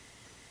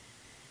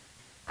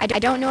 I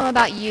don't know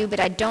about you, but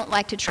I don't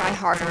like to try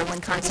harder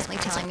when constantly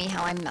telling me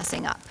how I'm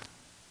messing up,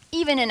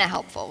 even in a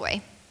helpful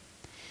way.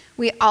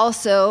 We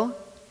also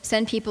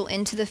send people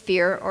into the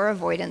fear or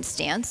avoidance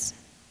stance.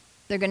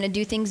 They're going to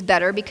do things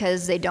better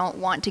because they don't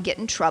want to get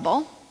in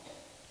trouble.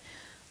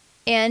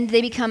 And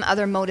they become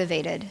other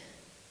motivated.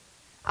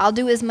 I'll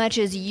do as much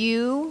as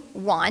you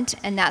want,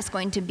 and that's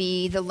going to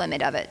be the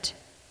limit of it.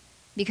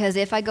 Because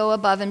if I go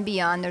above and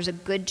beyond, there's a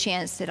good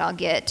chance that I'll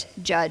get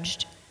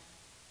judged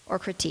or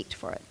critiqued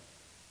for it.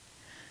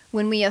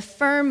 When we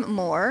affirm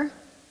more,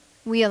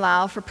 we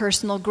allow for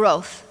personal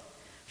growth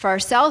for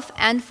ourselves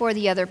and for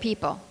the other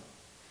people.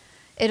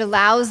 It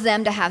allows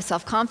them to have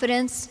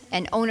self-confidence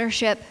and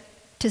ownership,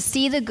 to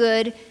see the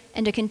good,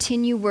 and to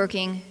continue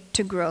working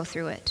to grow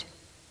through it.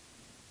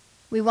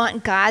 We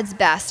want God's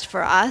best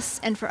for us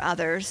and for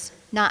others,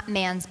 not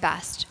man's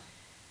best,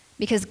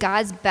 because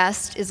God's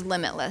best is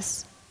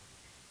limitless.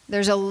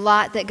 There's a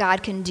lot that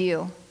God can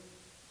do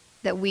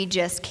that we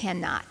just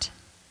cannot.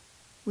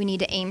 We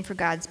need to aim for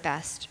God's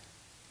best.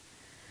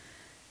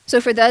 So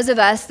for those of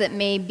us that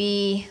may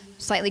be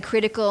slightly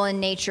critical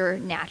in nature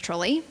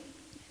naturally,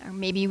 or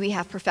maybe we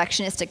have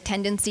perfectionistic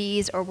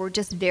tendencies, or we're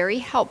just very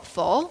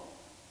helpful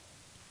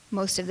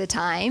most of the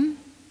time,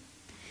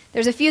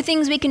 there's a few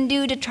things we can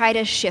do to try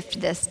to shift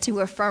this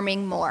to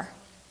affirming more.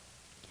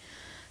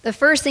 The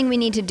first thing we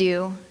need to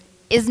do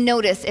is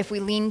notice if we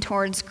lean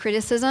towards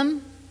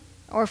criticism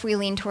or if we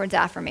lean towards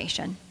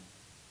affirmation.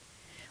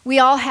 We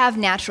all have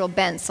natural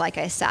bents, like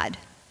I said,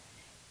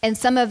 and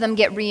some of them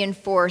get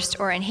reinforced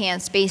or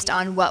enhanced based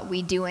on what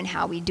we do and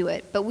how we do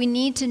it. But we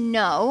need to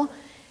know,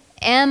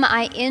 am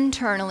I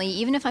internally,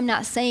 even if I'm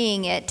not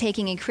saying it,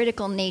 taking a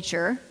critical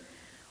nature,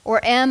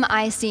 or am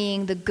I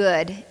seeing the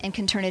good and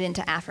can turn it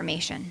into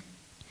affirmation?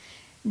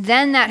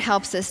 Then that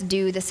helps us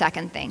do the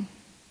second thing.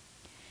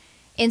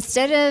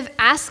 Instead of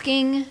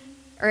asking,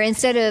 or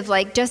instead of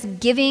just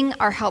giving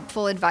our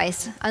helpful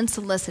advice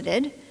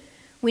unsolicited,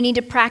 we need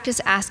to practice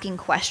asking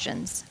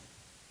questions.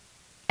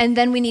 And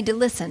then we need to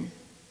listen.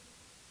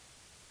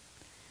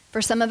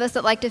 For some of us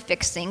that like to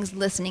fix things,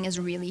 listening is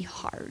really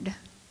hard.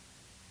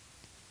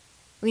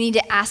 We need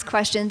to ask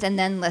questions and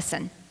then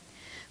listen.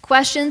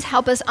 Questions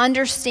help us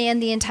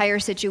understand the entire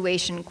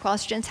situation.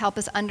 Questions help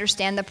us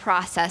understand the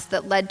process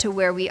that led to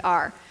where we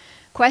are.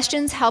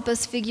 Questions help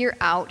us figure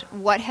out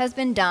what has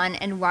been done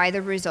and why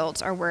the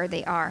results are where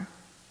they are.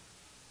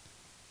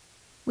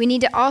 We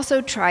need to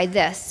also try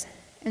this,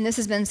 and this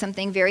has been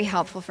something very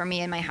helpful for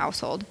me in my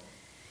household.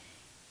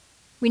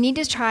 We need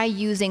to try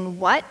using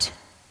what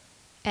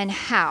and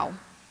how.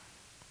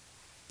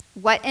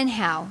 What and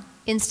how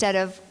instead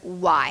of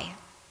why.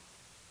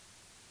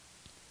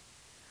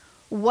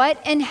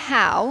 What and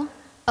how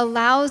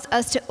allows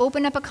us to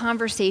open up a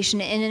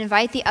conversation and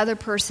invite the other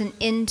person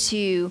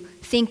into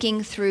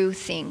thinking through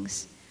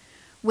things.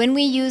 When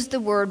we use the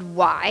word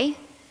why,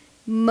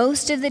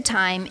 most of the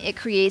time it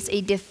creates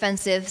a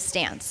defensive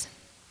stance.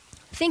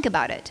 Think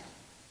about it.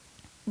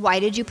 Why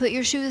did you put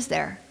your shoes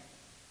there?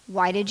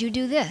 Why did you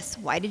do this?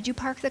 Why did you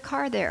park the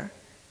car there?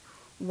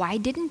 Why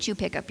didn't you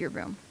pick up your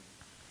room?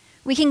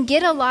 We can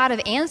get a lot of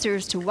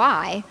answers to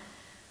why,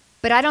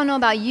 but I don't know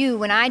about you,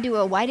 when I do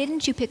a why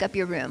didn't you pick up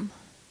your room,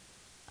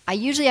 I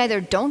usually either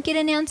don't get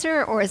an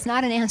answer or it's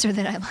not an answer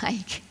that I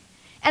like.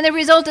 And the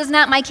result is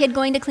not my kid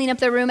going to clean up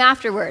their room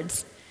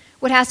afterwards.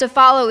 What has to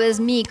follow is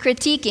me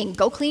critiquing,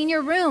 go clean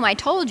your room, I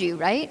told you,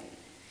 right?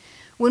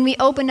 When we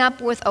open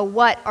up with a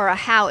what or a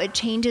how, it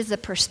changes the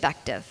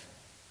perspective.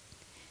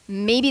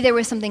 Maybe there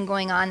was something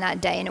going on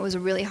that day and it was a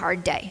really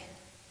hard day.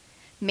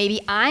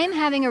 Maybe I'm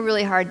having a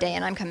really hard day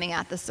and I'm coming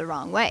at this the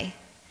wrong way.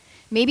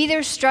 Maybe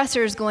there's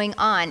stressors going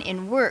on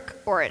in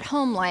work or at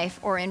home life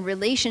or in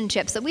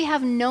relationships that we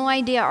have no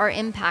idea are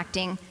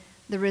impacting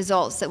the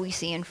results that we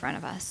see in front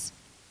of us.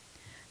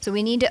 So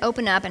we need to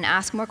open up and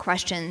ask more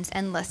questions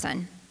and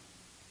listen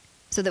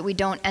so that we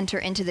don't enter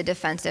into the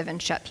defensive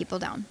and shut people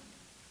down.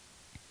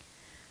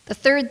 The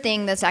third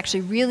thing that's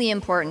actually really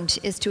important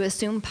is to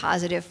assume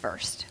positive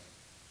first.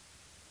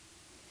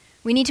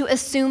 We need to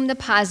assume the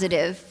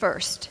positive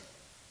first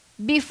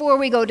before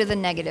we go to the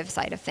negative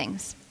side of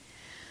things.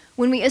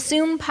 When we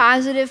assume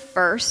positive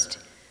first,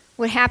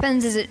 what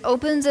happens is it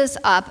opens us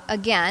up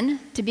again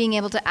to being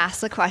able to ask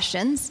the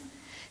questions,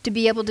 to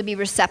be able to be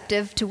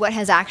receptive to what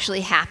has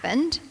actually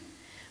happened,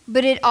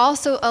 but it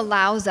also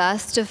allows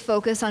us to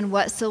focus on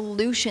what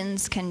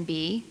solutions can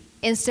be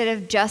instead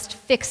of just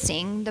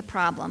fixing the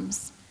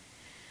problems.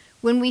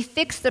 When we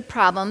fix the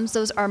problems,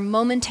 those are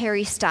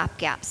momentary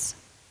stopgaps.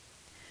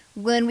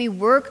 When we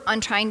work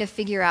on trying to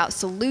figure out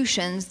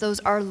solutions, those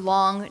are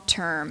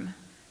long-term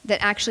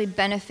that actually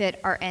benefit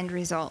our end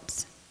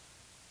results.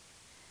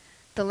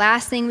 The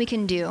last thing we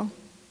can do,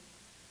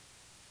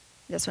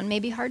 this one may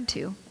be hard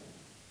too,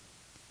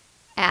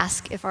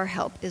 ask if our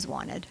help is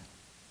wanted.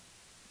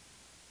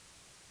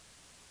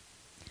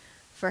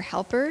 For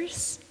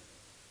helpers,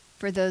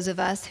 for those of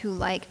us who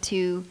like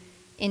to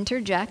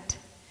interject,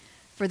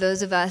 for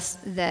those of us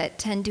that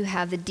tend to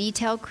have the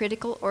detail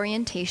critical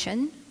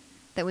orientation,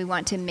 that we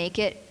want to make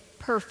it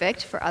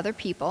perfect for other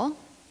people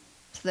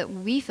so that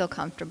we feel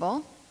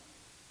comfortable,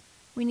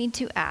 we need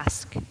to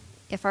ask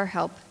if our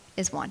help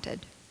is wanted.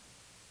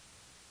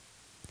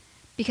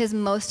 Because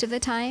most of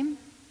the time,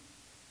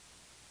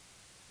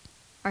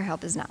 our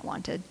help is not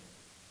wanted.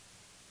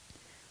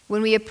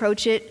 When we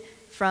approach it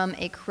from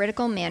a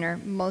critical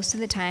manner, most of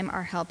the time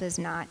our help is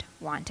not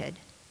wanted.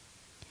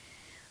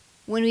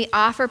 When we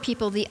offer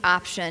people the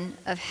option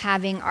of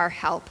having our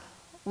help,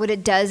 what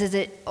it does is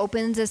it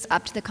opens us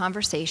up to the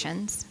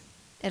conversations.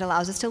 It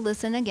allows us to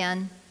listen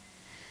again,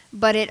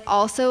 but it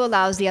also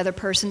allows the other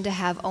person to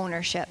have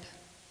ownership.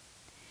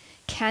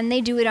 Can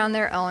they do it on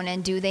their own,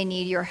 and do they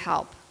need your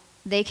help?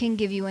 They can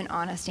give you an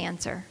honest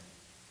answer.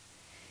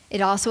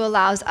 It also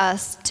allows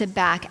us to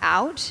back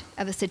out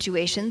of a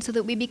situation so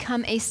that we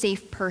become a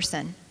safe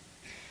person.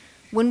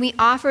 When we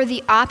offer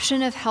the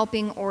option of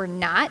helping or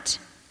not,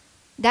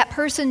 that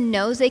person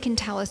knows they can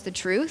tell us the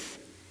truth,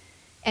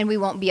 and we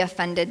won't be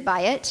offended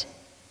by it.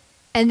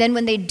 And then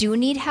when they do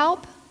need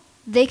help,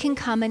 they can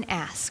come and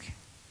ask.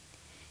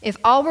 If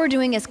all we're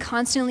doing is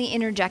constantly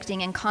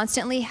interjecting and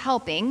constantly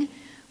helping,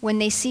 when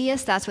they see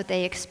us, that's what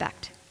they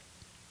expect.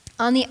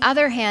 On the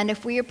other hand,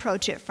 if we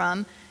approach it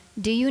from,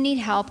 do you need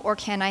help or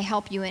can I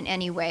help you in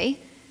any way?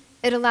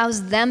 It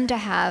allows them to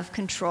have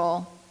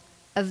control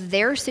of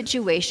their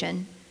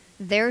situation,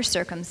 their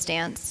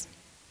circumstance,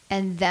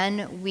 and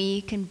then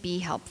we can be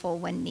helpful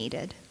when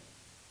needed.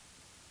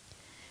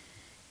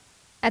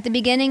 At the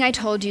beginning, I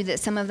told you that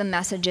some of the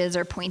messages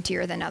are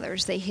pointier than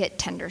others. They hit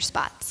tender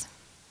spots.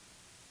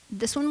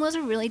 This one was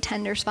a really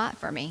tender spot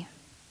for me.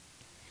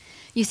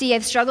 You see,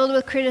 I've struggled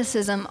with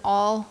criticism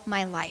all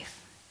my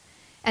life.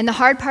 And the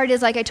hard part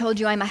is, like I told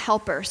you, I'm a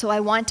helper, so I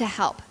want to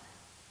help.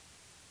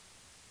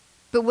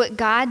 But what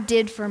God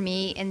did for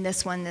me in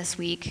this one this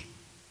week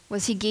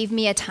was He gave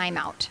me a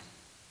timeout.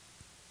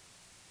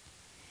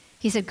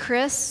 He said,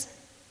 Chris,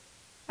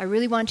 I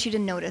really want you to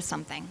notice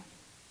something.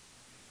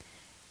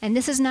 And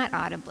this is not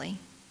audibly.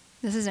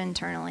 This is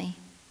internally.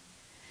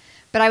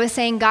 But I was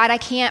saying, God, I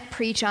can't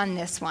preach on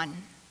this one.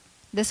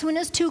 This one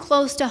is too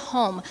close to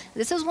home.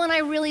 This is one I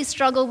really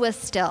struggle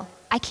with still.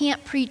 I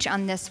can't preach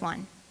on this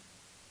one.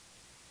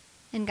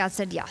 And God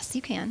said, yes,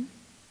 you can.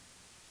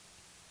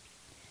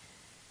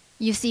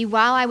 You see,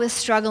 while I was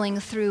struggling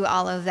through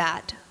all of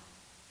that,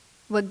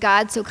 what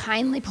God so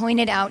kindly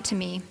pointed out to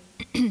me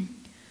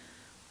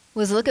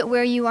was, look at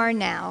where you are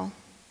now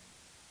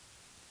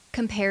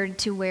compared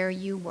to where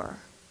you were.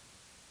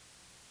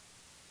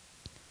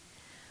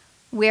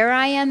 Where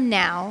I am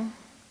now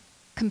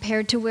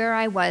compared to where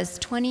I was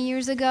 20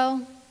 years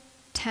ago,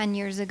 10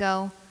 years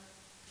ago,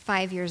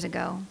 5 years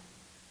ago,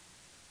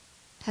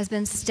 has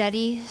been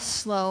steady,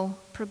 slow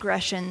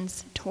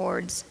progressions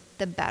towards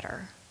the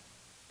better.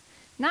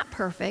 Not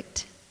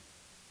perfect,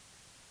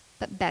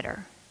 but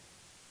better.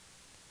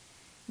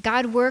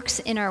 God works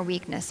in our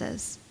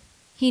weaknesses.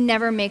 He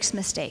never makes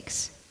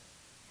mistakes.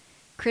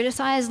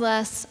 Criticize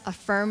less,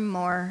 affirm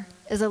more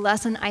is a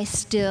lesson I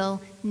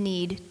still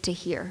need to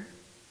hear.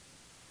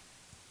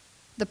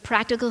 The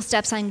practical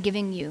steps I'm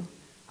giving you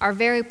are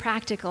very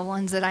practical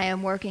ones that I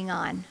am working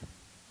on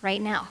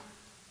right now.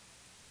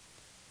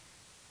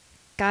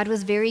 God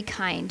was very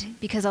kind,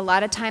 because a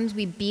lot of times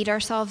we beat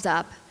ourselves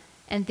up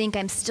and think,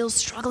 I'm still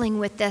struggling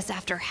with this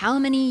after how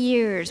many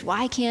years?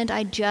 Why can't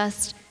I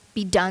just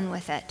be done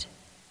with it?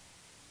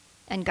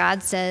 And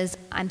God says,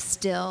 I'm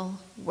still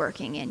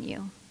working in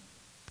you.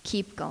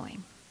 Keep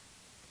going.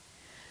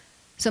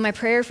 So my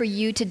prayer for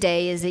you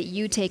today is that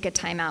you take a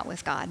time out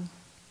with God.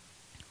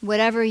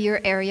 Whatever your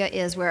area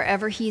is,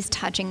 wherever He's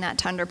touching that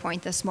tender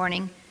point this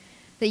morning,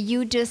 that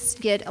you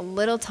just get a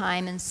little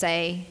time and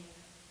say,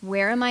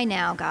 where am I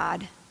now,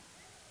 God?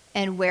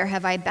 and where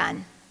have I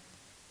been?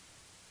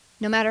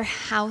 No matter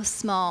how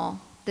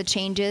small the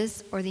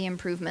changes or the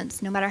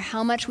improvements, no matter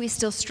how much we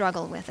still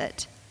struggle with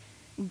it,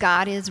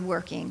 God is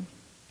working,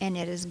 and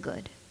it is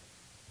good.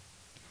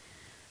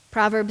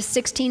 Proverbs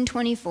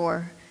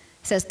 16:24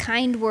 says,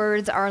 "Kind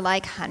words are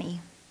like honey,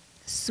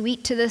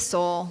 sweet to the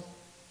soul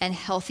and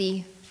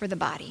healthy for the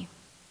body."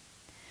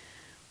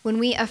 When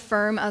we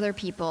affirm other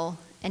people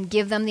and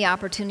give them the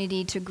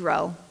opportunity to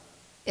grow,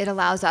 it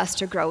allows us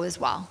to grow as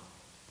well.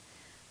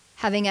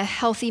 Having a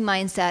healthy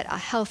mindset, a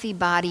healthy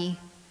body,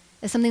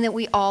 is something that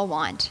we all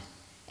want,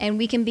 and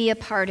we can be a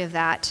part of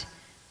that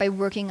by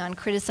working on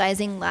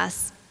criticizing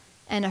less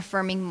and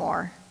affirming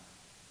more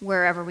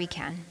wherever we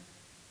can.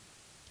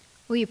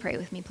 Will you pray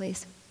with me,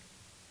 please?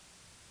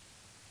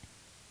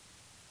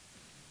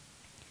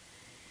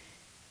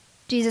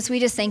 Jesus, we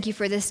just thank you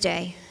for this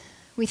day.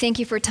 We thank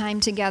you for time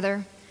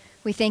together.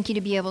 We thank you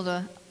to be able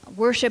to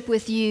worship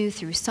with you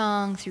through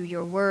song, through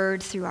your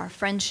word, through our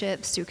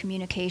friendships, through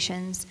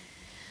communications.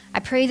 I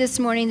pray this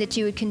morning that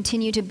you would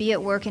continue to be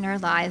at work in our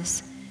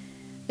lives,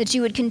 that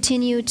you would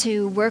continue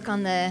to work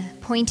on the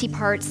pointy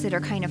parts that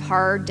are kind of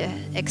hard to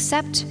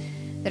accept,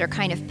 that are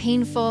kind of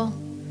painful.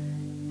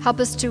 Help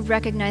us to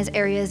recognize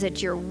areas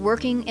that you're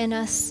working in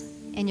us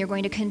and you're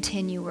going to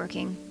continue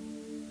working.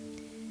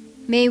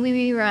 May we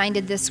be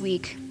reminded this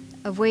week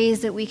of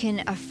ways that we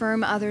can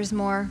affirm others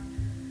more,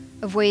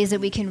 of ways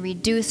that we can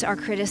reduce our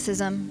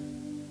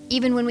criticism,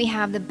 even when we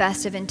have the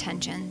best of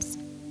intentions.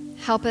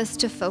 Help us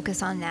to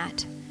focus on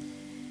that.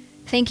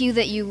 Thank you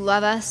that you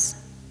love us.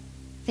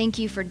 Thank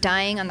you for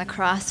dying on the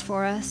cross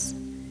for us.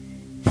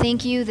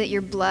 Thank you that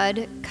your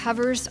blood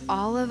covers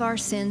all of our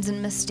sins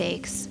and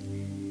mistakes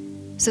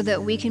so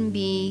that we can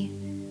be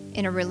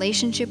in a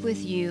relationship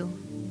with you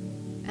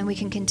and we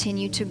can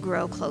continue to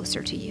grow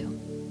closer to you.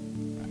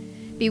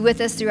 Be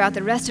with us throughout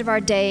the rest of our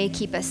day.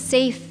 Keep us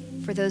safe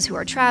for those who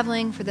are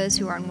traveling, for those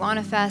who are in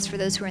WANAFest, for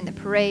those who are in the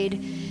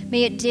parade.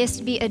 May it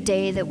just be a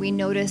day that we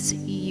notice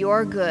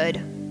your good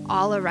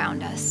all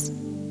around us.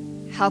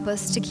 Help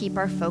us to keep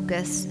our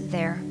focus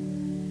there.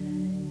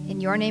 In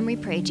your name we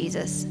pray,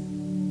 Jesus.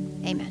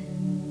 Amen.